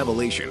book of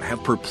Revelation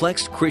have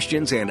perplexed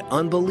Christians and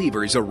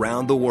unbelievers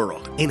around the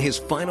world. In his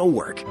final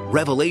work,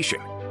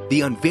 Revelation,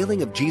 The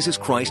Unveiling of Jesus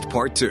Christ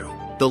Part 2,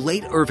 the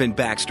late Irvin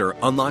Baxter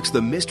unlocks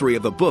the mystery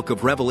of the book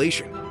of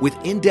Revelation with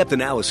in-depth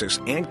analysis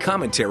and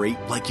commentary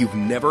like you've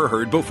never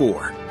heard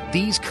before.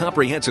 These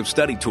comprehensive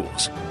study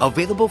tools,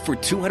 available for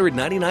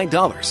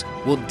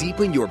 $299, will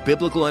deepen your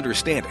biblical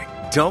understanding.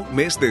 Don't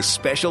miss this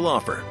special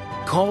offer.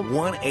 Call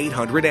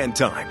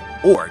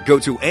 1-800-END-TIME or go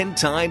to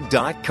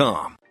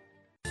endtime.com.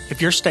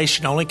 If your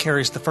station only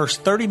carries the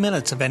first 30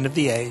 minutes of End of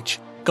the Age,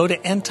 go to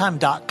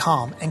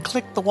endtime.com and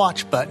click the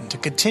watch button to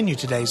continue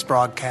today's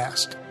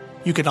broadcast.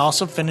 You can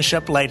also finish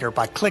up later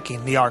by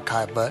clicking the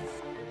archive button.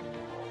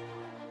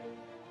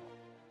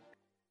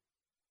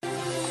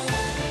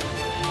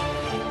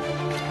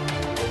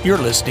 You're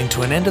listening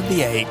to an End of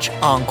the Age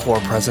encore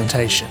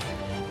presentation.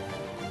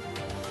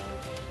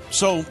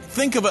 So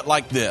think of it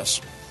like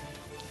this.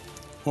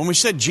 When we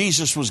said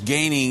Jesus was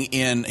gaining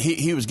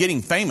he was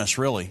getting famous,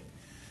 really.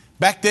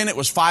 Back then it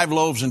was 5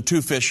 loaves and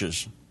 2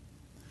 fishes.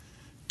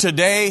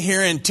 Today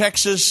here in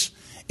Texas,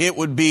 it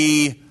would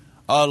be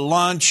a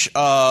lunch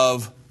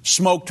of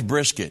smoked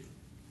brisket,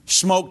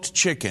 smoked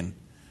chicken,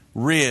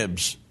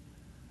 ribs,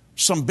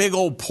 some big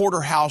old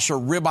porterhouse or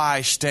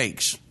ribeye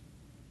steaks.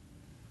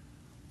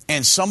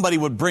 And somebody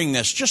would bring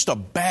this, just a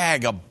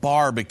bag of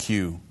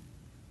barbecue,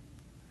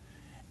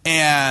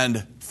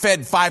 and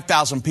fed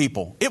 5,000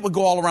 people. It would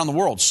go all around the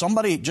world.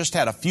 Somebody just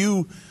had a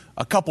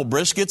couple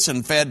briskets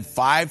and fed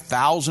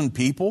 5,000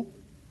 people.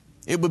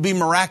 It would be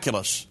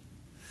miraculous.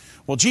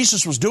 Well,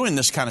 Jesus was doing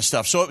this kind of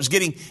stuff, so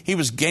he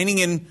was gaining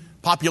in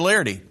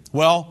popularity.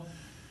 Well,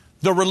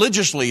 the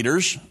religious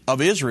leaders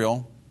of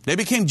Israel, they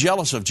became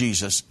jealous of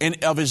Jesus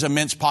and of his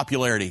immense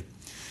popularity.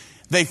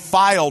 They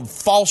filed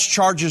false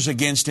charges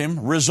against him,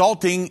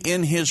 resulting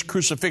in his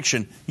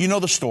crucifixion. You know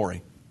the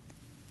story.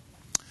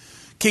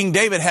 King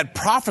David had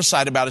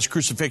prophesied about his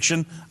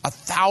crucifixion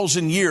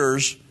 1,000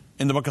 years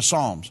in the book of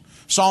Psalms.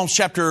 Psalms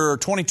chapter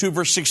 22,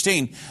 verse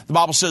 16, the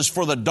Bible says,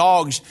 "For the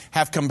dogs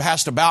have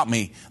compassed about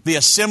me, the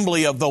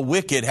assembly of the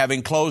wicked have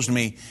enclosed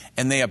me,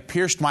 and they have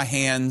pierced my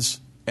hands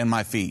and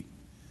my feet."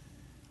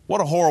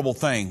 What a horrible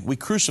thing. We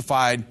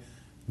crucified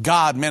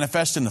God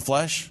manifest in the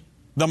flesh,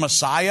 the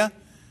Messiah.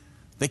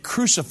 They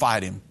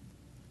crucified him.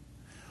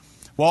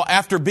 Well,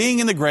 after being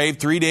in the grave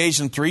 3 days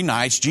and 3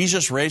 nights,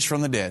 Jesus raised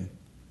from the dead.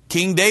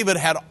 King David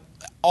had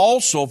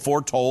also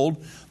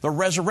foretold the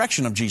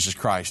resurrection of Jesus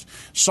Christ.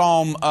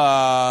 Psalm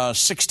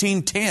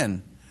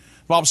 16:10,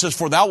 the Bible says,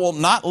 "For thou wilt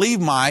not leave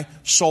my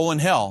soul in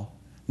hell,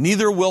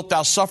 neither wilt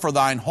thou suffer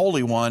thine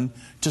Holy One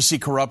to see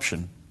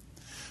corruption."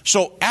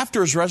 So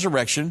after his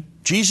resurrection,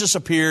 Jesus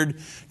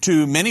appeared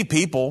to many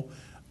people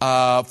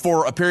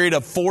for a period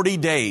of 40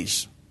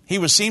 days. He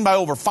was seen by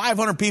over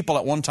 500 people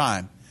at one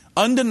time.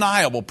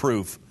 Undeniable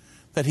proof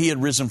that he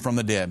had risen from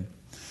the dead.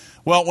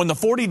 Well, when the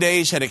 40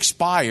 days had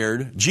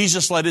expired,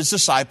 Jesus led his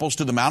disciples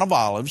to the Mount of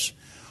Olives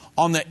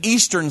on the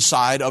eastern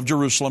side of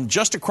Jerusalem,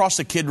 just across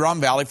the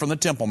Kidron Valley from the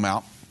Temple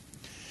Mount.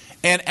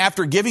 And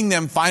after giving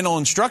them final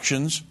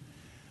instructions,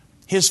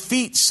 his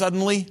feet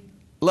suddenly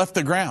left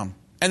the ground.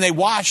 And they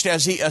watched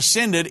as he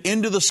ascended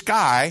into the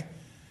sky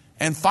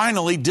and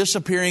finally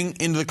disappearing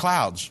into the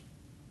clouds.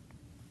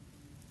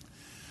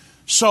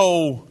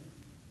 So,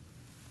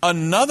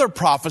 another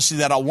prophecy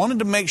that I wanted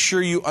to make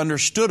sure you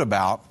understood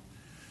about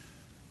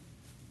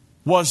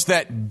was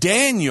that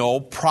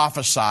Daniel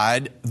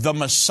prophesied the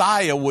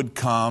Messiah would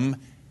come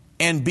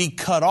and be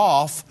cut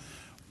off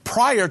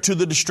prior to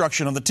the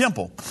destruction of the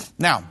temple.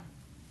 Now,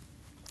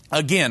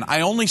 again,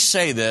 I only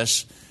say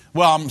this,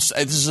 this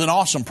is an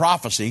awesome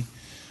prophecy,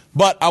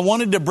 but I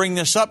wanted to bring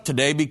this up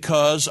today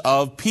because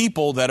of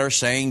people that are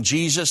saying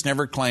Jesus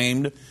never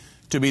claimed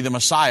to be the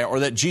Messiah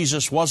or that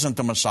Jesus wasn't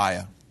the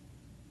Messiah.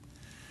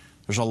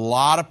 There's a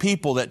lot of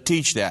people that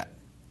teach that.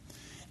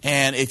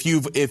 And if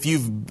you've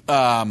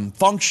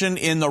functioned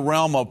in the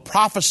realm of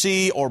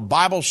prophecy or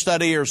Bible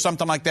study or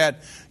something like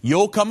that,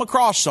 you'll come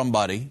across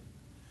somebody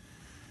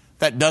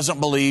that doesn't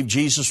believe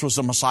Jesus was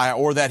the Messiah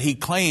or that he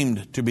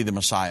claimed to be the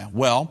Messiah.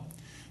 Well,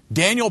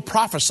 Daniel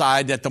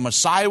prophesied that the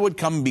Messiah would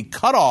come and be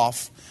cut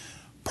off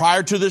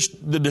prior to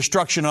the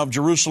destruction of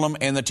Jerusalem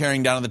and the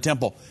tearing down of the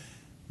temple.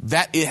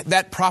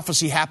 That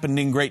prophecy happened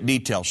in great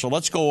detail. So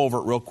let's go over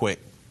it real quick.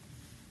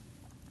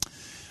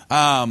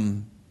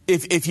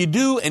 If you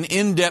do an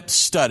in-depth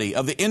study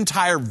of the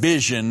entire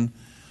vision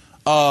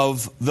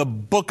of the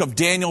book of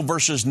Daniel,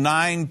 verses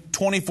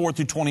 9:24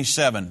 through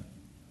 27,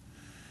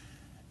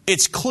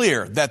 it's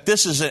clear that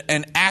this is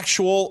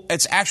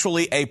it's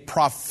actually a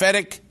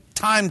prophetic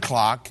time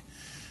clock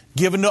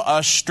given to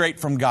us straight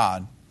from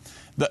God.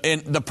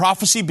 The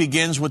prophecy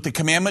begins with the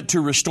commandment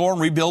to restore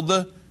and rebuild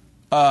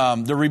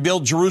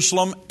rebuild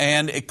Jerusalem,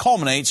 and it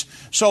culminates.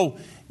 So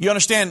you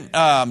understand,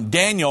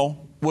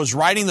 Daniel was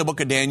writing the book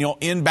of Daniel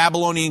in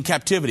Babylonian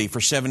captivity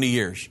for 70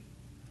 years.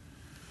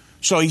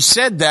 So he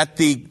said that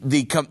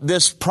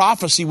this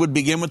prophecy would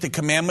begin with the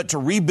commandment to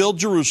rebuild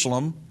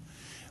Jerusalem,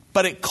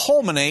 but it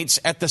culminates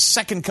at the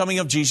second coming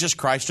of Jesus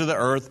Christ to the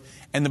earth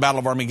and the Battle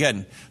of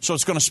Armageddon. So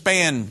it's going to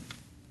span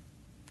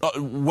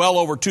well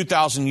over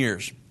 2,000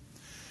 years.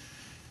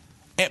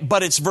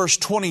 But it's verse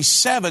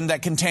 27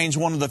 that contains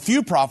one of the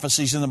few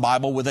prophecies in the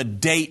Bible with a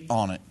date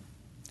on it.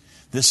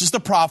 This is the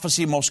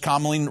prophecy most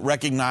commonly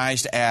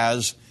recognized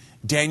as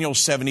Daniel's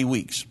 70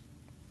 weeks.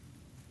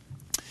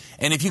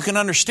 And if you can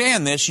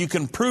understand this, you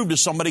can prove to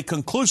somebody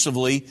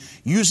conclusively,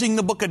 using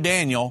the book of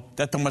Daniel,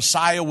 that the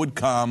Messiah would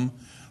come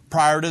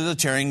prior to the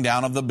tearing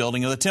down of the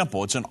building of the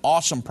temple. It's an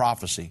awesome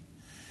prophecy.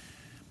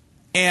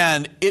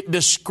 And it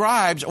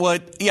describes,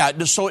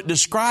 it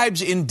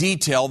describes in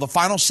detail the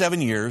final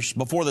 7 years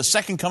before the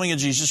second coming of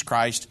Jesus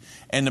Christ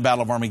and the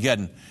Battle of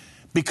Armageddon.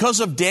 Because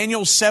of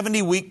Daniel's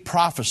 70-week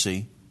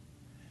prophecy,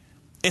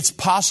 it's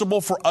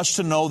possible for us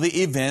to know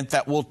the event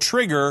that will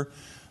trigger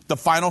the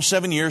final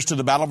 7 years to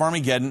the Battle of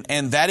Armageddon,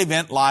 and that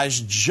event lies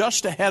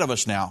just ahead of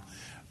us now.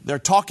 They're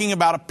talking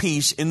about a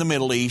peace in the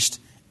Middle East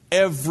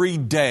every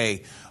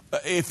day.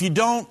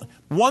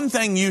 One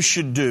thing you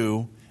should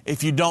do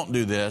if you don't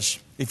do this,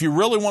 if you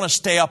really want to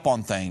stay up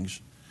on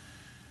things,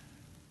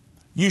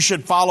 you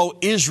should follow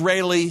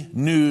Israeli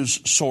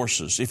news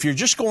sources. If you're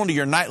just going to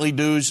your nightly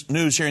news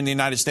here in the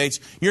United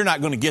States, you're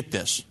not going to get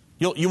this.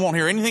 You won't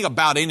hear anything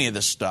about any of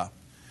this stuff.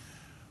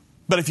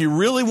 But if you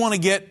really want to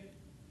get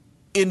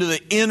into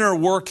the inner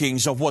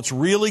workings of what's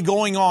really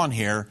going on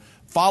here,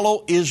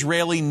 follow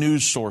Israeli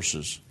news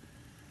sources.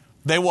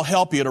 They will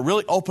help you to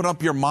really open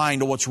up your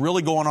mind to what's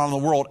really going on in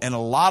the world. And a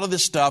lot of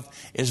this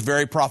stuff is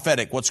very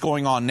prophetic. What's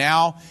going on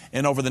now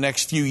and over the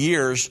next few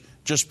years,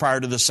 just prior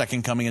to the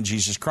second coming of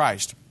Jesus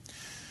Christ.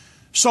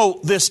 So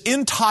this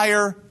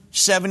entire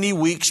 70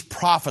 weeks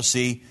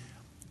prophecy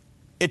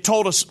it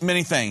told us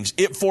many things.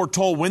 It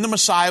foretold when the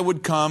Messiah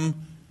would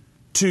come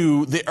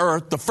to the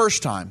earth the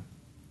first time.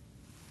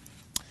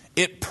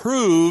 It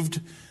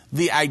proved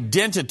the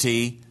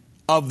identity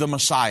of the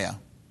Messiah.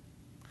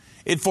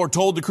 It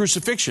foretold the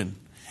crucifixion.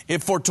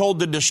 It foretold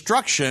the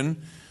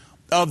destruction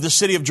of the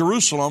city of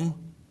Jerusalem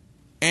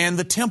and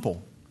the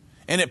temple.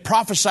 And it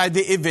prophesied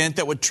the event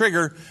that would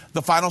trigger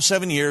the final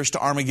 7 years to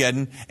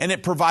Armageddon. And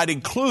it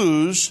provided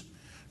clues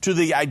to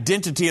the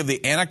identity of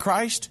the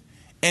Antichrist.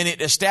 And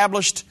it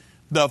established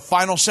the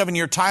final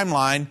 7-year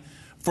timeline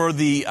for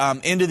the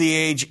end of the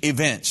age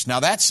events. Now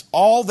that's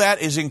all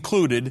that is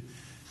included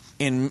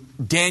in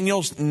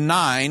Daniel's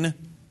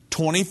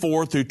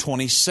 9:24 through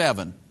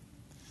 27.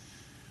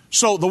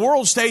 So the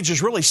world stage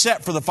is really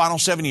set for the final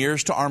 7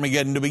 years to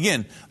Armageddon to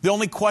begin. The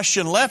only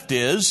question left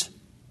is,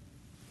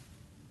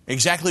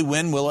 exactly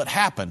when will it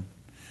happen?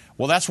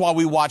 Well, that's why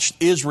we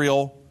watched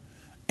Israel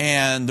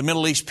and the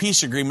Middle East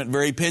peace agreement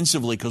very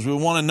pensively, because we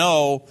want to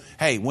know,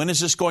 hey, when is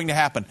this going to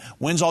happen?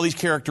 When's all these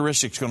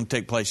characteristics going to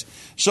take place?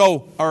 So,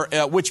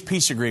 which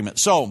peace agreement?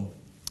 So,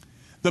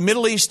 the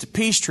Middle East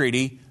peace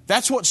treaty,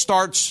 that's what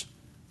starts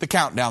the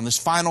countdown, this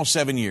final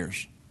 7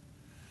 years.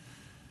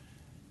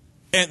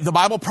 And the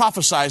Bible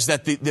prophesies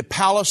that the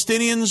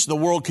Palestinians, the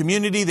world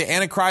community, the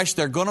Antichrist,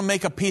 they're going to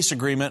make a peace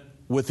agreement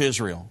with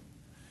Israel.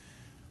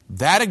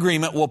 That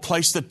agreement will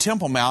place the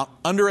Temple Mount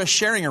under a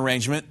sharing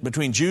arrangement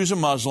between Jews and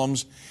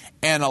Muslims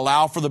and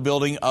allow for the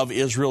building of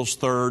Israel's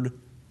third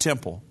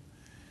temple.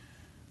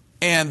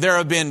 And there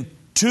have been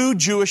 2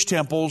 Jewish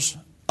temples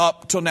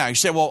up till now. You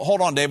say, well,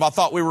 hold on, Dave. I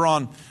thought we were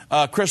on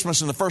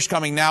Christmas and the first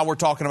coming. Now we're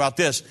talking about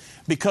this.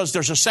 Because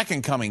there's a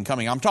second coming.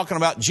 I'm talking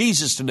about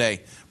Jesus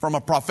today from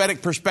a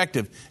prophetic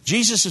perspective.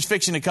 Jesus is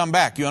fixing to come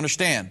back, you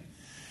understand.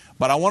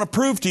 But I want to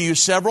prove to you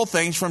several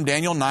things from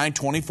Daniel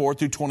 9:24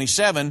 through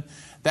 27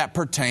 that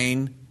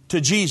pertain to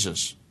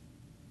Jesus.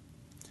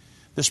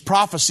 This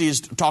prophecy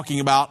is talking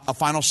about a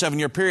final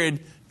 7-year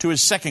period to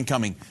his second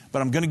coming.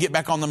 But I'm going to get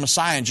back on the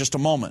Messiah in just a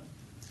moment.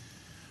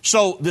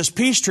 So this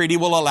peace treaty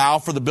will allow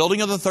for the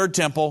building of the third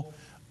temple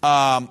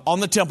on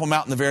the Temple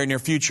Mount in the very near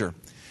future.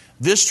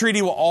 This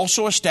treaty will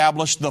also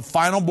establish the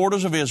final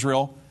borders of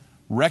Israel,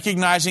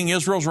 recognizing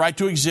Israel's right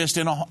to exist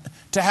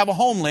to have a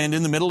homeland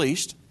in the Middle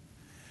East.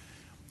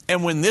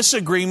 And when this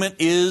agreement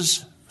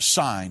is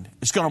signed,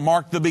 it's going to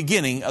mark the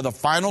beginning of the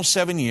final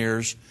 7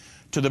 years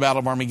to the Battle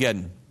of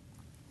Armageddon.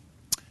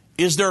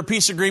 Is there a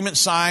peace agreement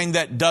signed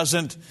that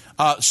doesn't...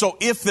 so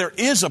if there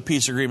is a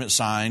peace agreement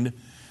signed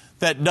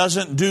that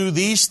doesn't do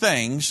these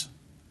things,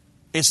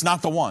 it's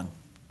not the one.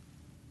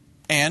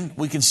 And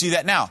we can see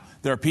that now.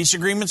 There are peace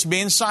agreements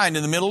being signed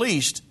in the Middle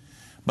East,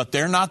 but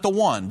they're not the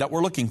one that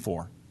we're looking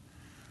for.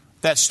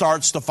 That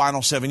starts the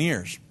final 7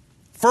 years.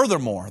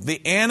 Furthermore,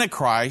 the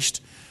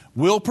Antichrist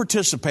will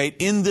participate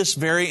in this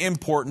very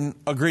important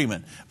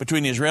agreement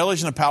between the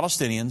Israelis and the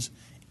Palestinians,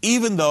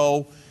 even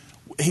though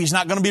he's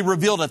not going to be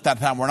revealed at that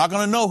time. We're not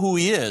going to know who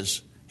he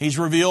is. He's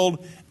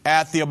revealed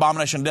at the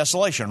abomination of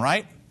desolation,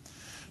 right?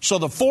 So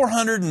the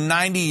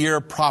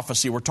 490-year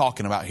prophecy we're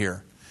talking about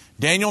here,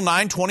 Daniel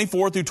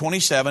 9:24 through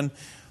 27,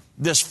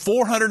 this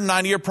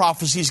 490-year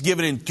prophecy is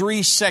given in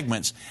 3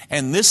 segments.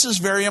 And this is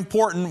very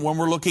important when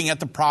we're looking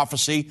at the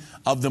prophecy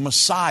of the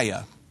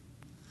Messiah.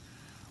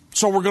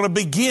 So we're going to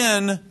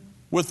begin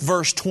with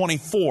verse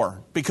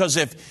 24, because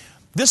if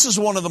this is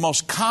one of the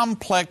most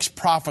complex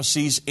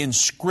prophecies in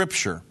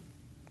Scripture.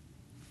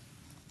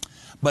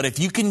 But if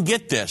you can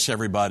get this,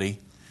 everybody,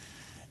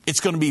 it's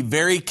going to be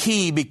very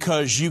key,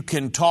 because you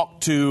can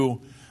talk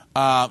to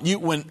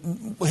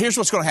here's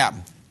what's going to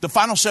happen. The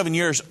final 7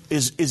 years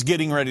is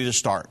getting ready to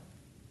start.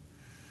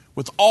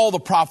 With all the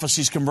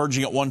prophecies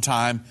converging at one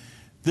time,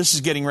 this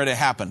is getting ready to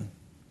happen.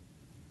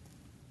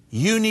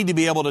 You need to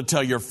be able to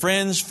tell your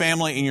friends,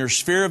 family, and your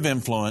sphere of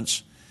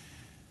influence.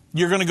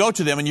 You're going to go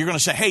to them and you're going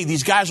to say, hey,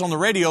 these guys on the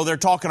radio, they're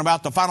talking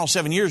about the final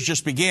 7 years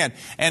just began.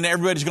 And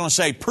everybody's going to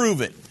say, prove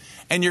it.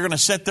 And you're going to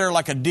sit there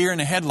like a deer in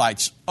the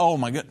headlights. Oh,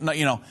 my God.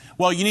 You know,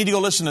 well, you need to go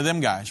listen to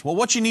them guys. Well,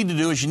 what you need to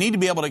do is you need to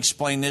be able to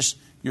explain this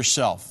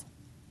yourself.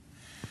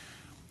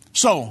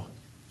 So,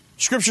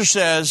 Scripture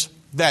says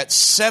that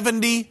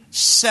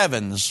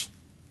 77s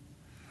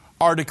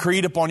are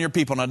decreed upon your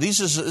people. Now,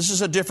 this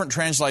is a different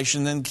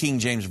translation than King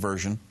James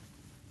Version.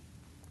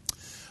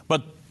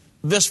 But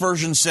this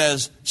version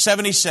says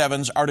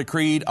 77s are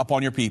decreed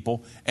upon your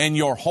people and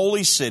your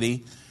holy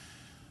city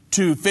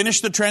to finish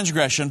the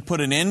transgression,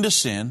 put an end to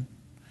sin,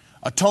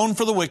 atone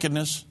for the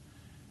wickedness,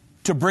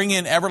 to bring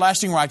in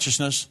everlasting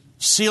righteousness,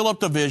 seal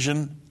up the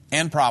vision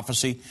and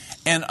prophecy,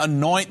 and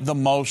anoint the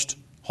most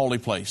holy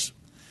place.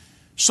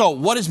 So,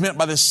 what is meant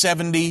by the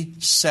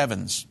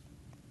 77s?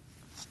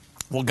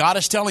 Well, God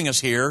is telling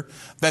us here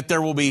that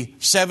there will be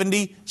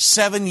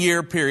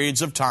 77-year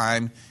periods of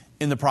time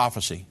in the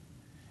prophecy.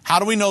 How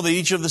do we know that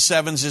each of the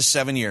 7s is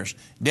 7 years?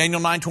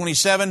 Daniel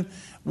 9:27,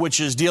 which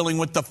is dealing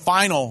with the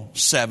final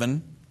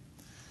 7,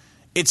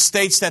 it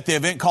states that the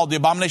event called the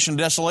abomination of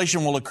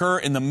desolation will occur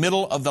in the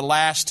middle of the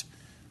last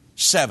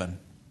 7.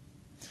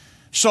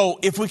 So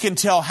if we can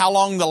tell how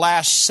long the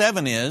last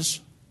 7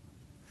 is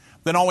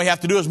then all we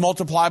have to do is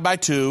multiply by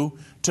 2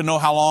 to know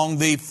how long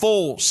the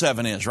full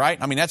 7 is, right?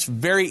 I mean, that's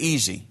very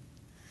easy.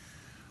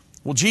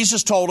 Well,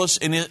 Jesus told us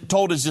and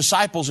told his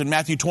disciples in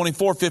Matthew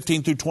 24,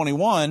 15 through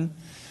 21,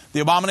 the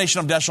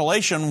abomination of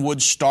desolation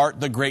would start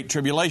the Great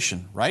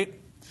Tribulation, right?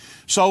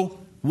 So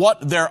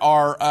there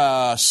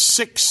are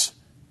 6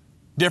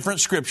 different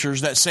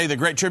scriptures that say the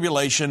Great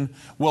Tribulation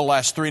will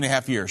last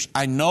 3.5 years.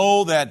 I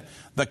know that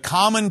the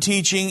common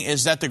teaching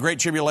is that the Great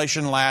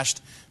Tribulation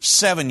lasts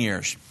 7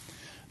 years.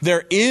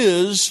 There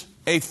is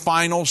a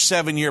final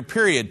 7-year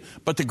period,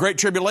 but the Great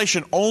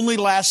Tribulation only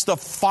lasts the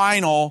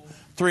final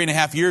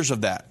 3.5 years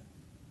of that.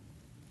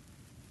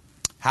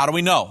 How do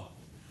we know?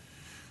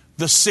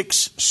 The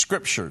 6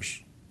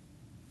 scriptures.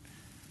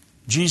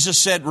 Jesus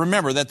said,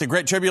 remember, that the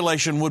Great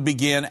Tribulation would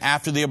begin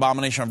after the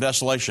abomination of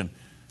desolation.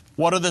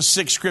 What are the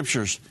 6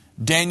 scriptures?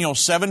 Daniel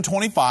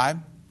 7:25,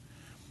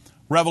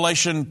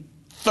 Revelation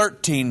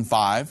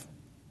 13:5,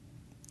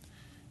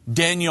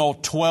 Daniel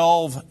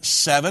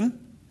 12:7,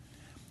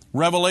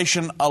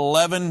 Revelation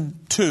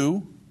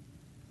 11:2,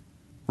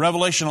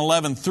 Revelation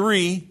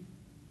 11:3,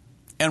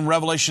 and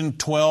Revelation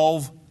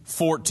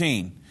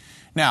 12:14.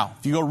 Now,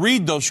 if you go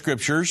read those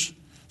scriptures,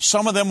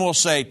 some of them will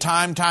say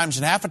time, times,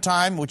 and half a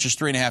time, which is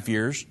 3.5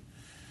 years.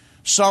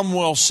 Some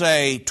will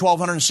say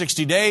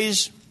 1,260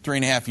 days,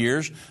 3.5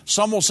 years.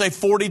 Some will say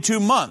 42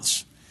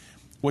 months,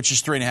 which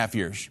is 3.5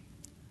 years.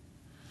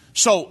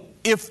 So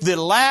if the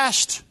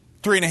last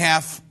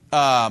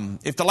 3.5,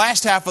 if the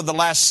last half of the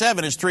last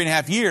 7 is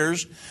 3.5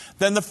 years,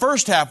 then the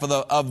first half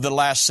of the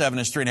last 7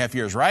 is 3.5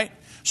 years, right?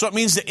 So it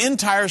means the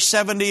entire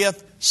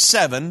 70th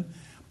 7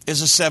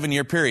 is a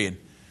 7-year period.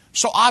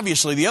 So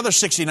obviously the other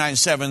 69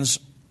 sevens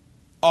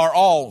are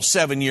all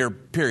 7-year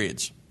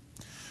periods.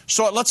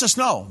 So it lets us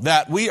know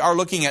that we are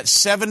looking at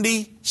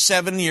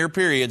 77-year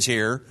periods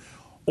here,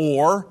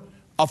 or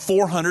a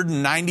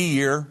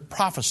 490-year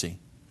prophecy.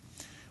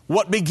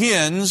 What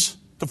begins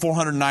the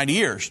 490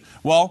 years?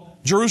 Well,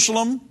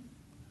 Jerusalem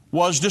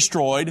was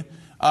destroyed.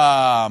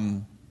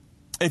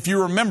 If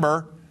you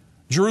remember,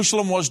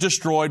 Jerusalem was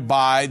destroyed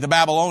by the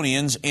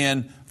Babylonians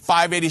in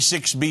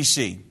 586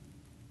 BC.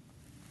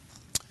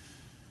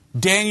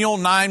 Daniel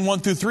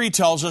 9:1-3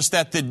 tells us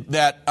that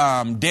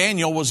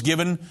Daniel was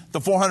given the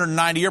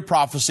 490-year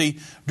prophecy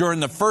during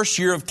the first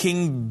year of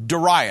King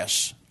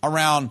Darius,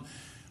 around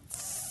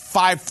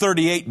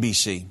 538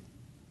 BC.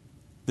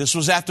 This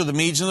was after the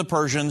Medes and the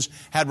Persians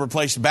had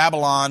replaced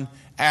Babylon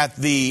as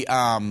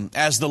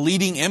the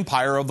leading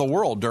empire of the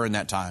world during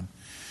that time.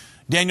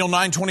 Daniel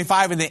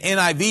 9:25 in the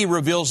NIV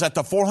reveals that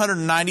the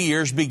 490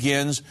 years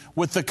begins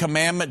with the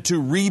commandment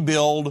to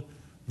rebuild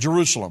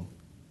Jerusalem.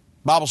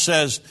 Bible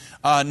says,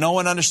 know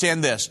and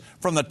understand this.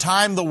 From the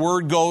time the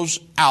word goes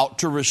out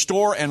to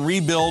restore and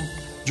rebuild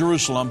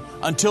Jerusalem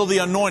until the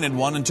anointed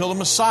one, until the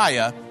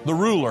Messiah, the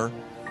ruler,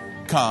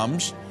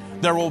 comes,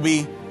 there will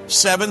be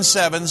 7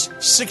 sevens,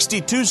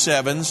 62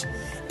 sevens,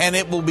 and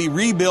it will be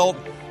rebuilt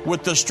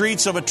with the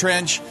streets of a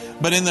trench,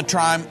 but in the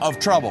time of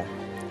trouble.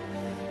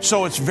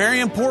 So it's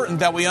very important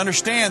that we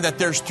understand that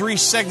there's 3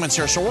 segments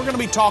here. So we're going to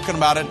be talking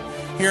about it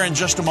here in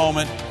just a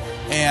moment.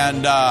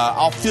 And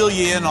I'll fill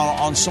you in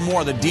on some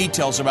more of the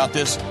details about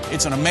this.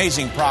 It's an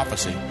amazing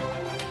prophecy.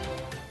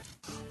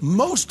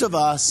 Most of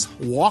us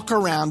walk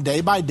around day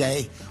by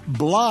day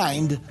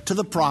blind to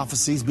the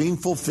prophecies being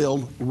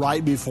fulfilled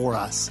right before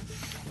us.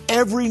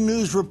 Every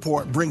news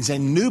report brings a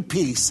new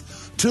piece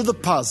to the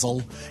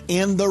puzzle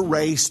in the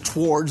race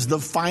towards the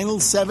final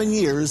 7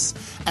 years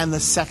and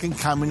the second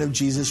coming of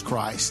Jesus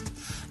Christ.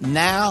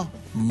 Now,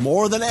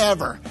 more than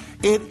ever,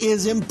 it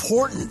is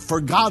important for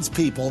God's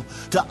people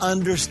to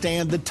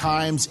understand the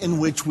times in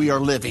which we are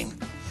living.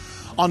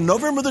 On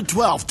November the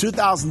 12th,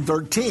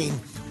 2013,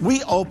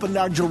 we opened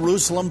our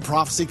Jerusalem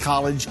Prophecy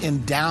College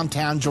in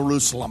downtown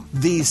Jerusalem.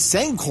 These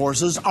same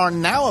courses are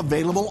now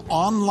available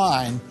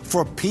online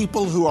for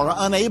people who are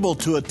unable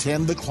to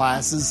attend the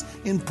classes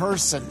in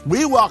person.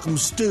 We welcome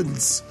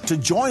students to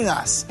join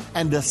us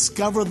and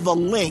discover the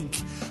link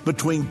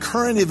between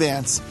current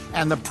events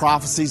and the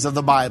prophecies of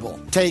the Bible.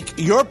 Take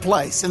your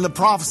place in the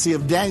prophecy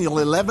of Daniel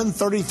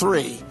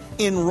 11:33.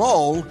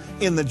 Enroll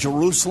in the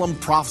Jerusalem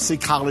Prophecy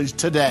College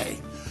today.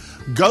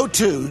 Go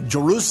to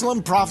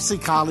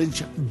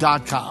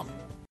JerusalemProphecyCollege.com.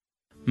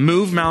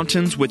 Move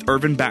Mountains with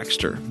Irvin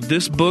Baxter.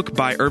 This book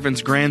by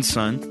Irvin's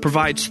grandson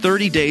provides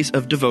 30 days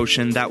of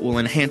devotion that will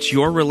enhance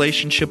your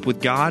relationship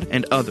with God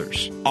and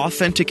others.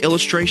 Authentic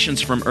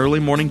illustrations from early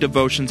morning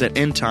devotions at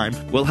End Time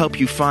will help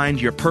you find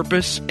your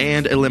purpose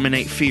and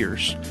eliminate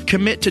fears.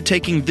 Commit to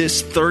taking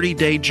this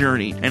 30-day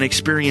journey and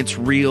experience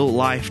real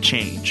life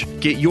change.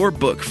 Get your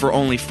book for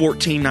only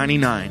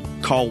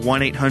 $14.99. Call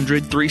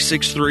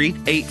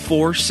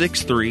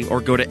 1-800-363-8463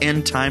 or go to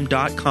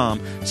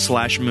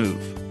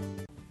endtime.com/move.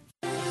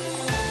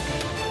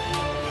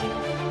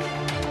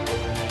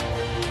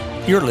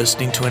 You're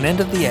listening to an End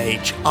of the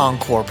Age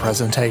encore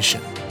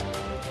presentation.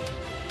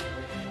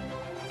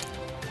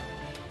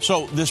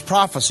 So this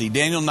prophecy,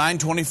 Daniel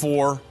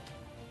 9:24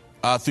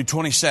 through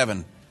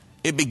 27,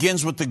 it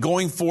begins with the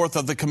going forth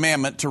of the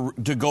commandment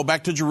to go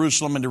back to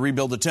Jerusalem and to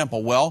rebuild the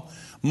temple. Well,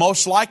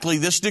 most likely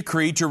this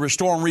decree to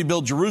restore and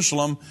rebuild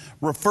Jerusalem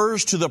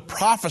refers to the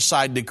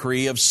prophesied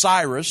decree of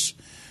Cyrus,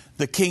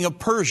 the king of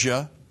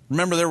Persia.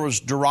 Remember, there was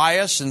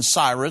Darius and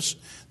Cyrus,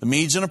 the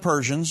Medes and the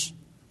Persians.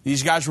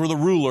 These guys were the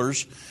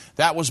rulers.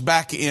 That was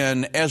back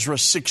in Ezra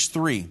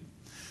 6:3.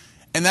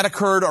 And that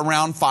occurred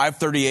around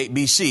 538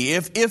 BC,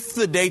 if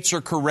the dates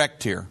are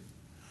correct here.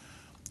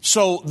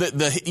 So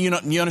you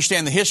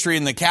understand the history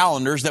and the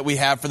calendars that we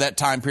have for that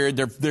time period.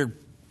 They're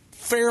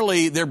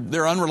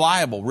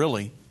unreliable,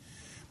 really.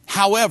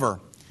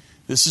 However,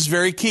 this is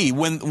very key.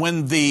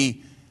 When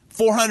the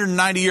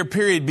 490-year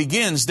period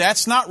begins,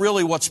 that's not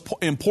really what's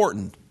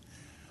important.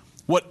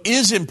 What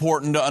is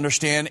important to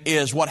understand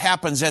is what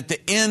happens at the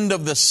end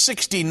of the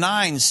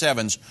 69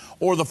 sevens,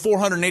 or the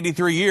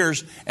 483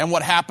 years, and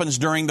what happens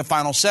during the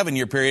final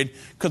 7-year period,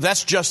 because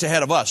that's just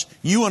ahead of us.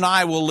 You and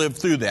I will live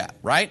through that,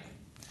 right?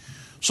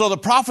 So the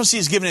prophecy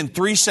is given in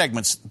 3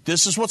 segments.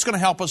 This is what's going to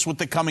help us with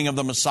the coming of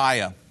the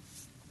Messiah.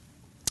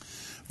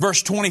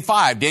 Verse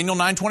 25, Daniel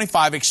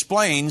 9:25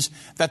 explains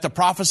that the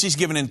prophecy is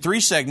given in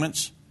 3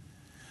 segments.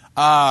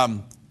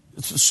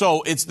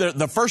 So it's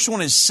the first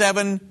one is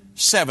 7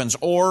 sevens,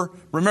 or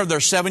remember they're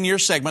 7-year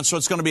segments, so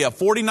it's going to be a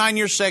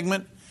 49-year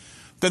segment,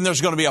 then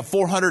there's going to be a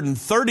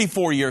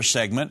 434-year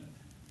segment,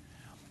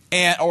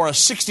 or a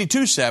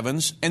 62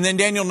 sevens, and then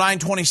Daniel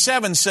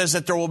 9:27 says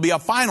that there will be a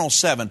final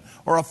 7,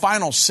 or a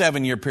final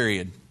 7-year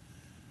period.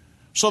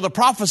 So the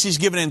prophecy is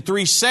given in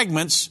 3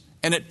 segments,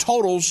 and it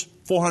totals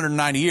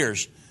 490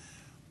 years.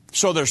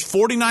 So there's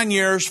 49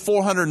 years,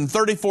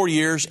 434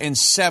 years, and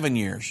 7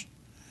 years.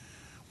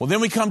 Well, then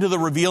we come to the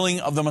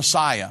revealing of the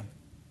Messiah.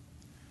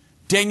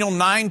 Daniel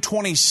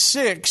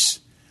 9:26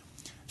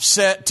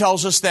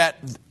 tells us that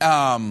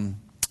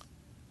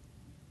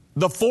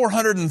the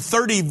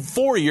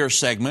 434-year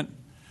segment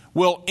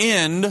will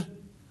end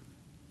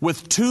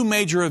with 2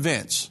 major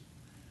events.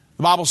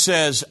 The Bible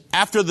says,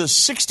 after the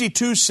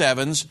 62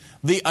 sevens,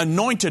 the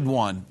anointed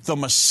one, the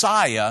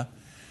Messiah,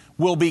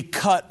 will be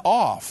cut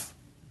off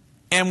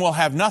and will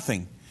have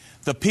nothing.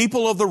 The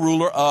people of the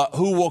ruler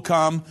who will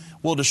come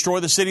will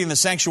destroy the city and the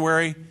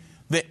sanctuary.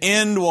 The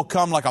end will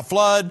come like a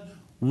flood.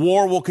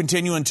 War will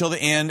continue until the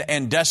end,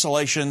 and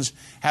desolations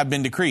have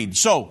been decreed.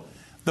 So,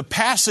 the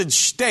passage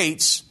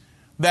states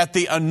that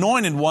the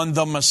anointed one,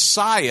 the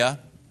Messiah,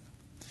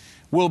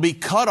 will be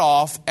cut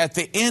off at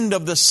the end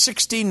of the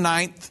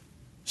 69th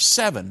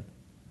 7.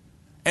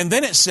 And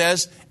then it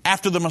says,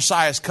 after the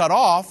Messiah is cut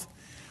off,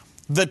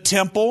 the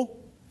temple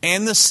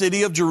and the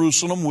city of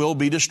Jerusalem will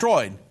be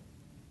destroyed.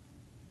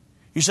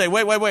 You say,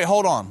 wait,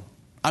 hold on.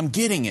 I'm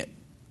getting it.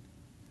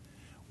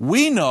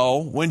 We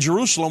know when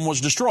Jerusalem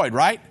was destroyed,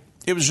 right?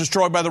 It was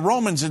destroyed by the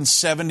Romans in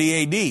 70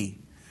 A.D.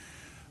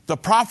 The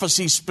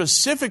prophecy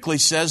specifically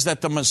says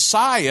that the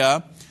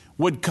Messiah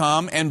would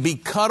come and be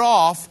cut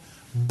off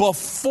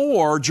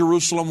before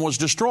Jerusalem was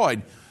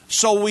destroyed.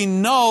 So we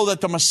know that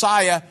the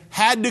Messiah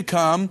had to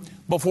come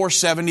before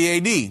 70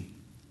 A.D.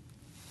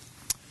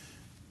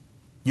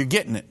 You're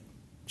getting it.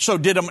 So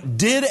did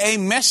a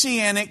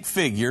messianic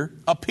figure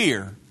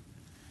appear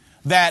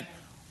that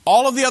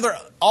all of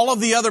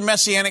the other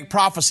messianic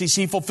prophecies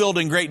he fulfilled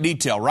in great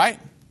detail, right?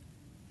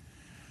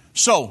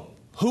 So,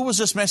 who was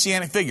this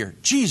messianic figure?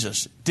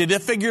 Jesus. Did a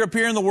figure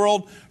appear in the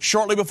world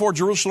shortly before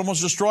Jerusalem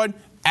was destroyed?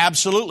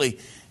 Absolutely.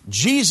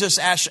 Jesus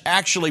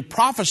actually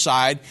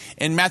prophesied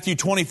in Matthew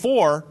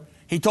 24.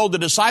 He told the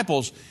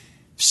disciples,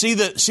 see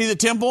the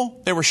temple?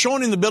 They were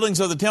showing him the buildings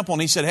of the temple,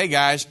 and he said, hey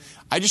guys,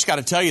 I just got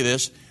to tell you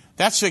this.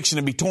 That's fixing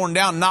to be torn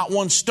down. Not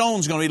one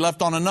stone's going to be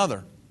left on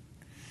another.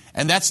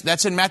 And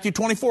that's in Matthew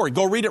 24.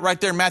 Go read it right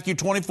there, Matthew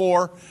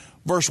 24,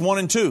 verse 1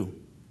 and 2.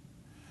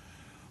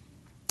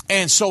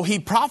 And so he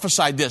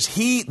prophesied this.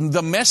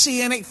 The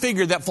messianic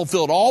figure that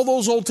fulfilled all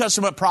those Old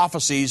Testament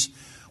prophecies,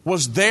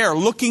 was there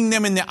looking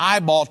them in the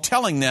eyeball,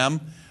 telling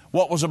them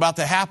what was about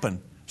to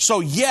happen.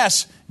 So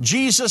yes,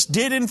 Jesus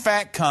did in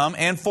fact come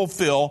and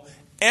fulfill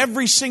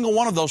every single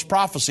one of those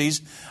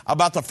prophecies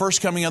about the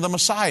first coming of the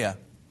Messiah.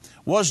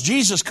 Was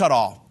Jesus cut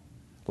off?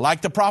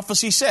 Like the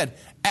prophecy said.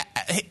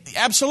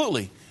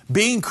 Absolutely.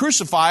 Being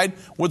crucified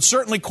would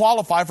certainly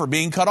qualify for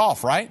being cut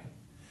off, right?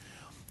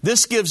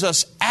 This gives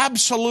us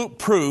absolute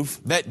proof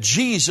that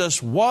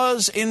Jesus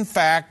was, in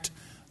fact,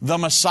 the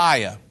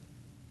Messiah.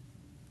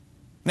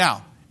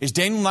 Now, is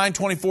Daniel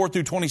 9:24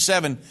 through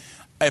 27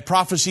 a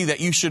prophecy that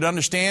you should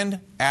understand?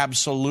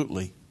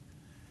 Absolutely.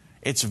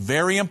 It's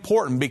very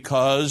important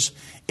because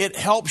it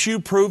helps you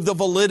prove the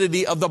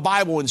validity of the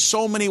Bible in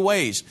so many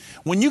ways.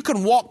 When you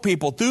can walk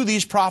people through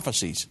these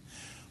prophecies,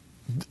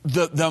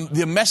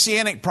 the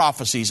messianic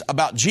prophecies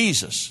about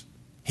Jesus,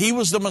 He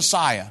was the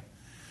Messiah.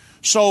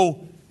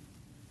 So,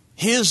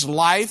 His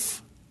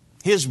life,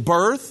 His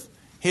birth,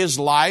 His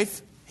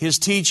life, His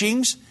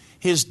teachings,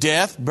 His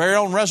death,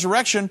 burial, and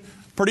resurrection,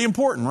 pretty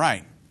important,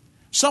 right?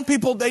 Some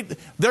people,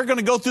 they're going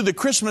to go through the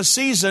Christmas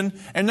season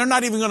and they're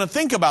not even going to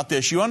think about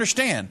this, you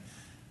understand?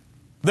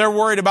 They're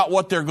worried about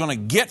what they're going to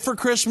get for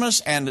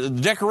Christmas and the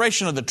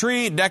decoration of the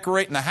tree,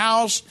 decorating the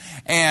house,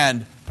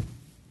 and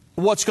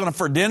what's going to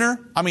for dinner?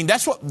 I mean,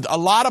 that's what a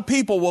lot of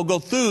people will go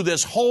through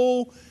this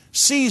whole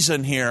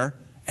season here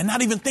and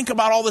not even think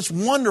about all this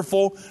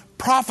wonderful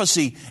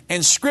prophecy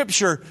and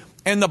Scripture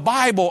and the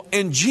Bible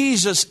and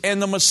Jesus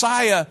and the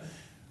Messiah,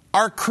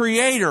 our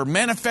Creator,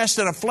 manifest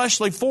in a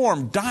fleshly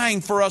form,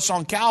 dying for us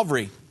on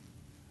Calvary.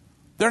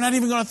 They're not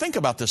even going to think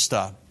about this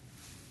stuff.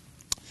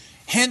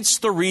 Hence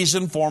the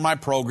reason for my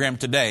program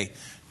today,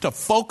 to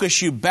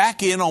focus you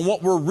back in on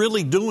what we're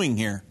really doing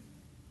here.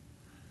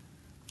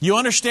 You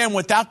understand,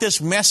 without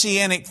this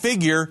messianic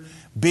figure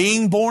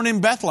being born in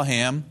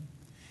Bethlehem,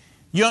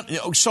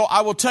 so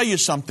I will tell you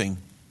something.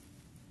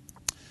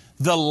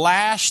 The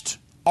last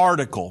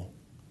article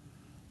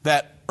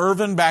that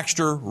Irvin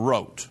Baxter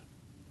wrote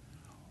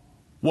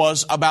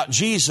was about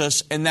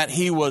Jesus, and that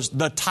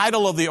the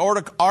title of the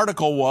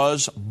article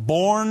was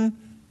Born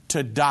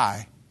to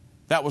Die.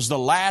 That was the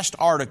last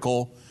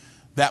article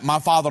that my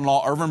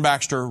father-in-law, Irvin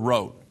Baxter,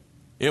 wrote.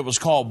 It was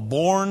called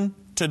Born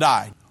to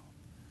Die.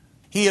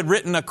 He had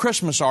written a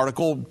Christmas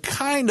article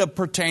kind of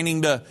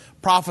pertaining to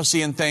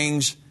prophecy and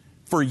things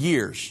for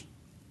years.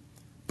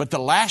 But the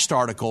last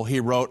article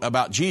he wrote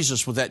about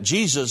Jesus was that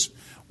Jesus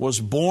was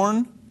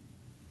born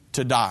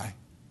to die,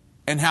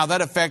 and how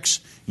that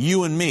affects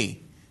you and me.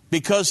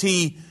 Because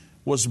he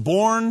was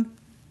born,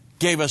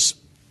 gave us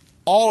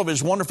all of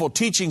his wonderful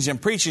teachings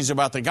and preachings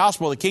about the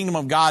gospel of the kingdom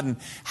of God and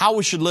how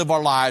we should live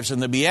our lives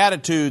and the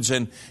Beatitudes,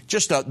 and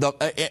just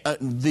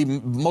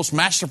the most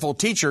masterful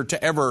teacher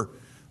to ever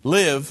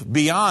live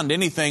beyond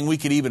anything we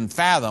could even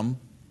fathom.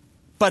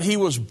 But he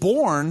was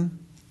born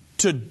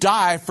to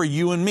die for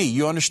you and me.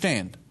 You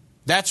understand?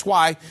 That's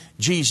why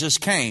Jesus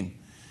came.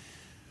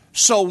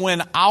 So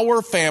when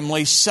our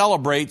family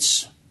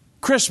celebrates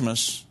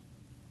Christmas,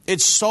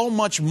 it's so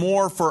much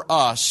more for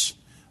us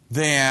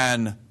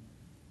than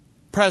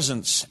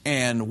presents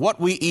and what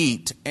we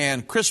eat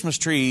and Christmas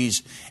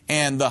trees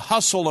and the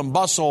hustle and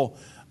bustle,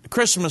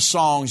 Christmas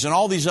songs and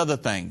all these other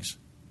things.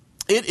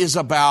 It is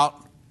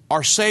about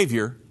our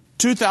Savior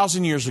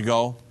 2,000 years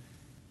ago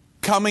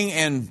coming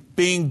and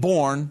being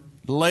born,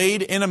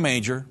 laid in a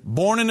manger,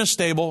 born in a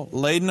stable,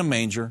 laid in a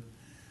manger.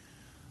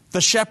 The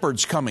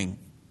shepherds coming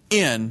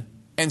in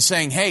and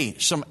saying, hey,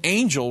 some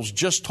angels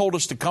just told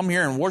us to come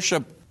here and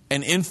worship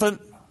an infant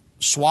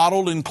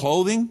swaddled in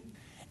clothing,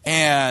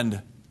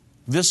 and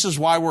this is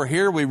why we're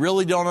here. We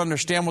really don't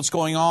understand what's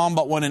going on,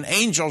 but when an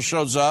angel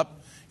shows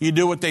up, you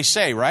do what they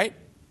say, right?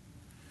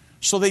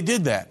 So they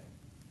did that,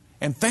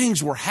 and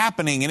things were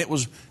happening, and it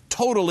was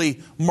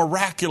totally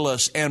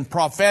miraculous and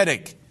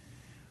prophetic.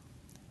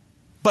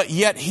 But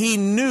yet he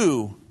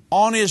knew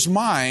on his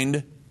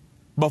mind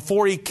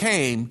before he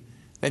came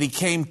that he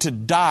came to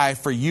die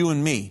for you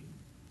and me.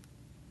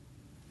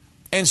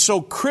 And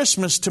so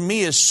Christmas to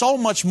me is so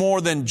much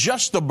more than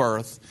just the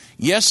birth.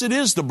 Yes, it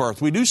is the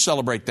birth. We do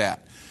celebrate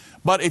that.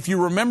 But if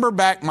you remember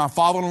back my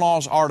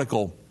father-in-law's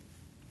article,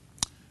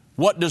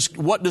 what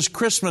does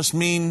Christmas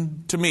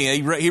mean to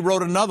me? He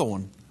wrote another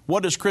one.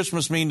 What does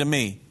Christmas mean to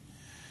me?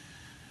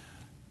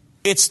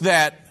 It's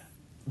that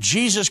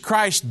Jesus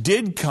Christ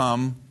did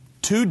come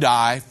to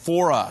die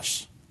for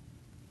us,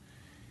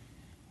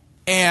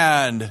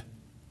 and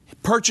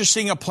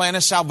purchasing a plan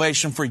of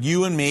salvation for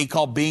you and me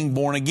called being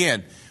born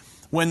again.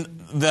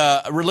 When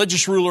the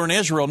religious ruler in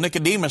Israel,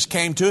 Nicodemus,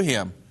 came to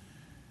him,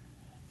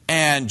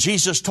 and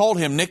Jesus told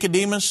him,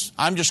 Nicodemus,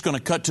 I'm just going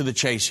to cut to the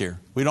chase here.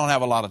 We don't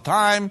have a lot of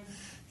time.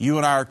 You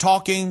and I are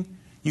talking.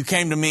 You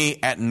came to me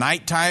at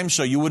nighttime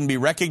so you wouldn't be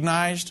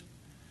recognized.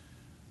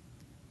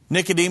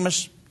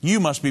 Nicodemus, you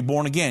must be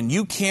born again.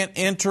 You can't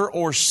enter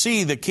or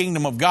see the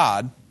kingdom of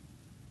God.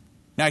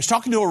 Now, he's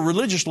talking to a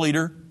religious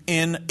leader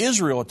in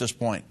Israel at this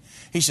point.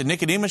 He said,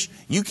 Nicodemus,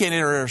 you can't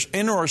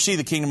enter or see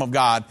the kingdom of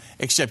God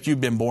except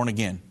you've been born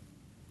again.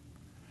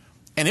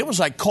 And it was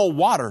like cold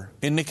water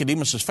in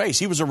Nicodemus' face.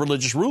 He was a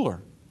religious ruler.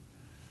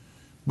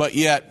 But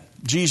yet,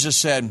 Jesus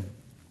said,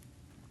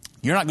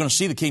 you're not going to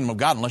see the kingdom of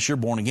God unless you're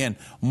born again.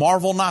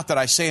 Marvel not that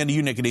I say unto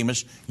you,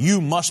 Nicodemus,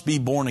 you must be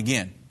born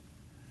again.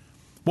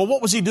 Well,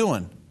 what was he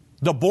doing?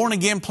 The born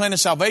again plan of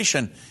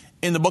salvation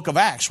in the book of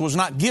Acts was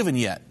not given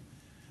yet.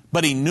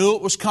 But he knew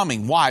it was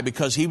coming. Why?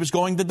 Because he was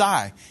going to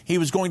die. He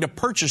was going to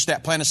purchase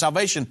that plan of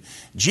salvation.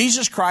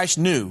 Jesus Christ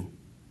knew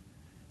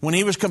when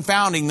he was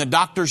confounding the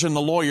doctors and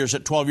the lawyers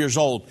at 12 years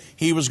old,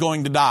 he was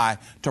going to die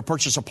to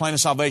purchase a plan of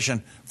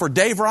salvation for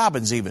Dave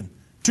Robbins even,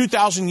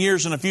 2,000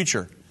 years in the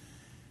future.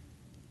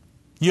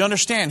 You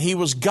understand, he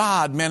was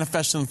God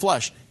manifested in the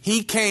flesh.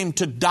 He came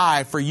to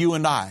die for you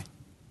and I.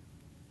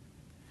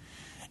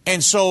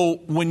 And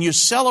so when you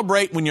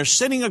celebrate, when you're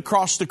sitting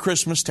across the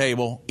Christmas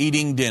table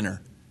eating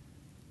dinner,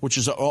 which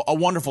is a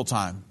wonderful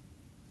time,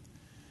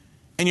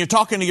 and you're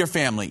talking to your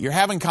family, you're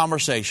having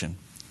conversation,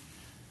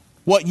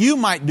 what you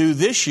might do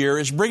this year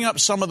is bring up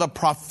some of the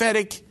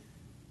prophetic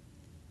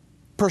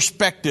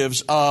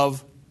perspectives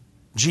of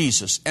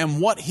Jesus and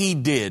what he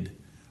did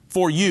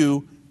for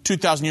you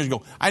 2,000 years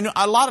ago. I know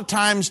a lot of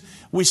times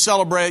we'll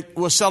celebrate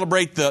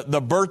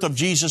the birth of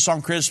Jesus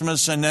on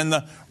Christmas and then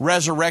the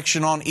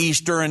resurrection on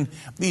Easter and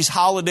these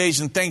holidays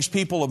and things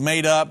people have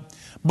made up.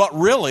 But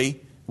really,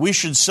 We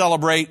should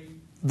celebrate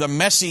the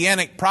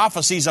messianic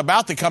prophecies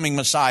about the coming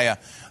Messiah,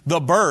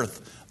 the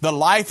birth, the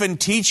life and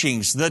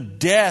teachings, the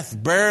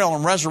death, burial,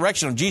 and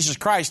resurrection of Jesus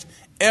Christ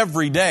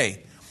every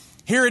day.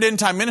 Here at End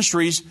Time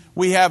Ministries,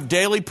 we have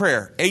daily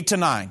prayer, 8 to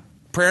 9,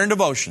 prayer and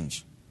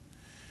devotions.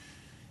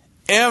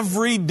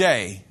 Every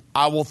day,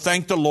 I will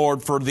thank the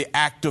Lord for the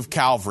act of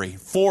Calvary,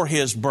 for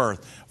His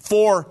birth,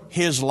 for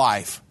His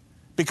life.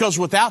 Because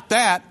without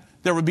that,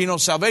 there would be no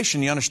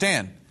salvation, you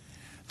understand?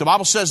 The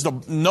Bible says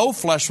no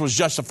flesh was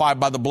justified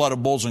by the blood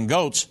of bulls and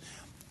goats.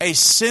 A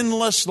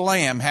sinless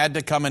lamb had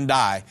to come and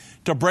die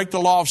to break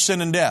the law of sin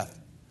and death.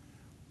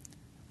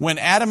 When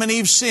Adam and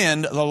Eve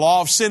sinned, the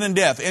law of sin and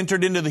death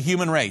entered into the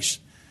human race.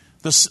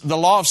 The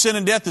law of sin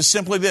and death is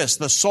simply this: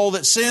 the soul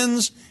that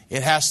sins,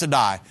 it has to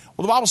die.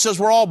 Well, the Bible says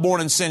we're all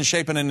born in sin,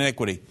 shapen in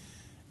iniquity.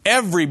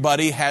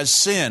 Everybody has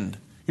sinned.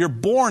 You're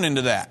born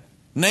into that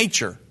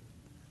nature,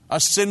 a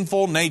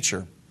sinful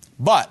nature.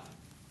 But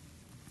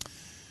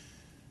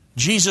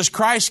Jesus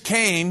Christ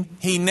came,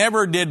 He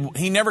never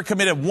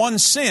committed one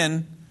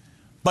sin,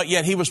 but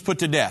yet He was put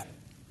to death.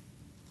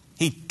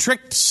 He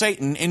tricked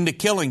Satan into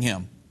killing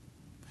Him.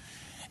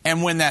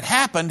 And when that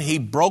happened, He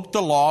broke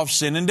the law of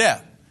sin and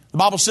death. The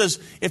Bible says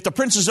if the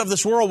princes of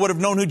this world would have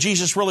known who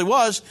Jesus really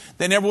was,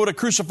 they never would have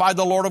crucified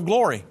the Lord of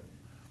glory.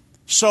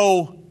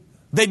 So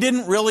they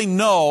didn't really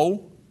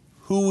know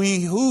who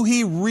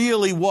he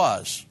really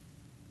was.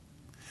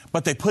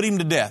 But they put Him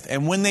to death.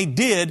 And when they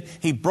did,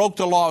 He broke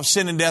the law of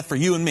sin and death for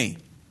you and me.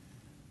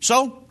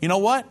 So, you know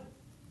what?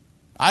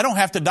 I don't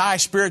have to die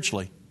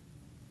spiritually.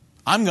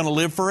 I'm going to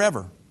live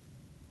forever.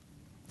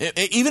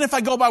 Even if I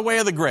go by way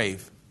of the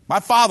grave. My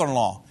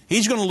father-in-law,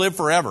 he's going to live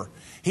forever.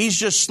 He's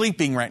just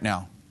sleeping right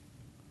now.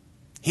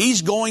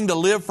 He's going to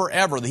live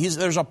forever.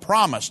 There's a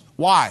promise.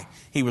 Why?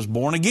 He was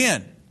born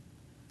again.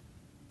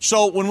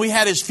 So when we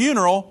had his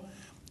funeral,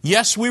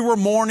 yes, we were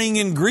mourning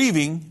and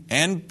grieving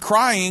and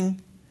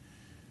crying,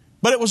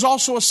 but it was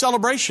also a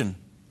celebration.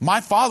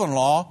 My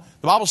father-in-law,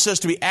 the Bible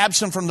says to be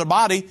absent from the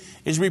body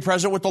is to be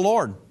present with the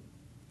Lord.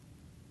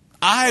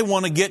 I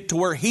want to get to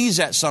where he's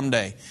at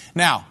someday.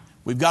 Now,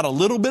 we've got a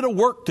little bit of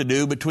work to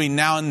do between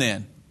now and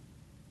then.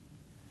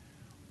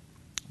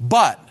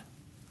 But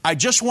I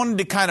just wanted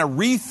to kind of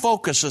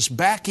refocus us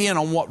back in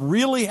on what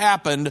really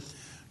happened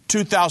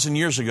 2,000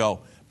 years ago,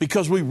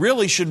 because we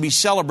really should be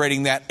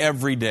celebrating that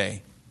every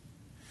day.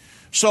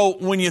 So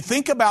when you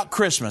think about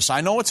Christmas,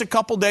 I know it's a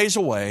couple days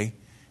away.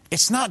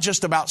 It's not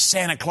just about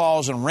Santa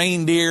Claus and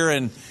reindeer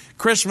and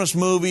Christmas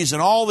movies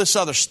and all this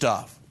other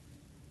stuff.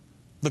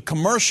 The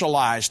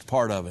commercialized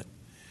part of it.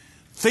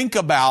 Think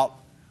about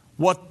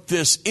what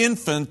this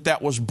infant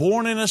that was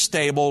born in a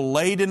stable,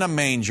 laid in a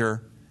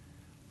manger,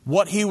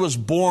 what he was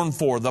born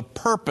for, the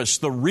purpose,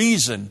 the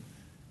reason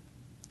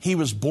he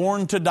was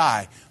born to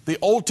die. The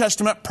Old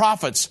Testament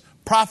prophets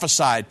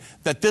prophesied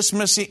that this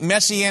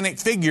messianic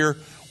figure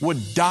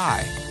would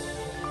die.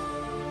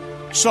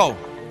 So,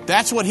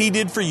 that's what he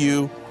did for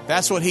you.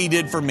 That's what he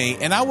did for me.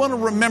 And I want to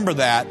remember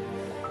that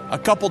a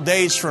couple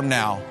days from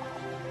now,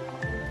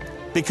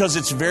 because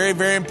it's very,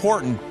 very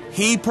important.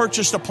 He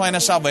purchased a plan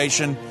of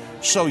salvation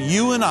so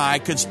you and I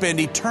could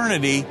spend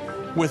eternity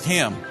with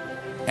Him.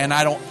 And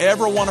I don't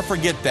ever want to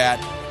forget that.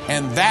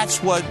 And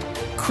that's what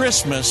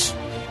Christmas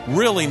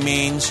really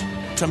means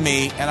to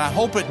me. And I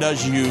hope it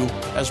does you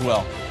as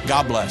well.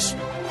 God bless.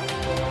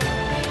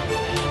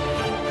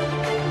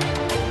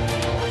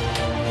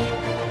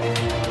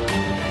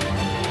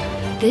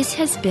 This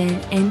has been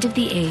End of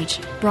the Age,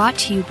 brought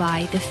to you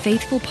by the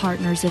faithful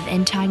partners of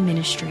End Time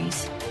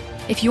Ministries.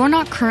 If you're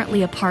not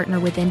currently a partner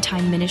with End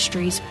Time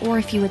Ministries, or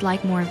if you would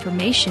like more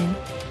information,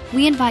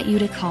 we invite you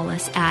to call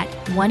us at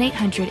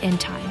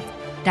 1-800-END-TIME.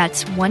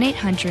 That's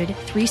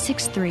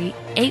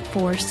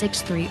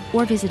 1-800-363-8463,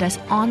 or visit us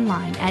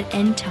online at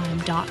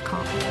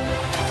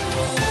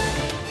endtime.com.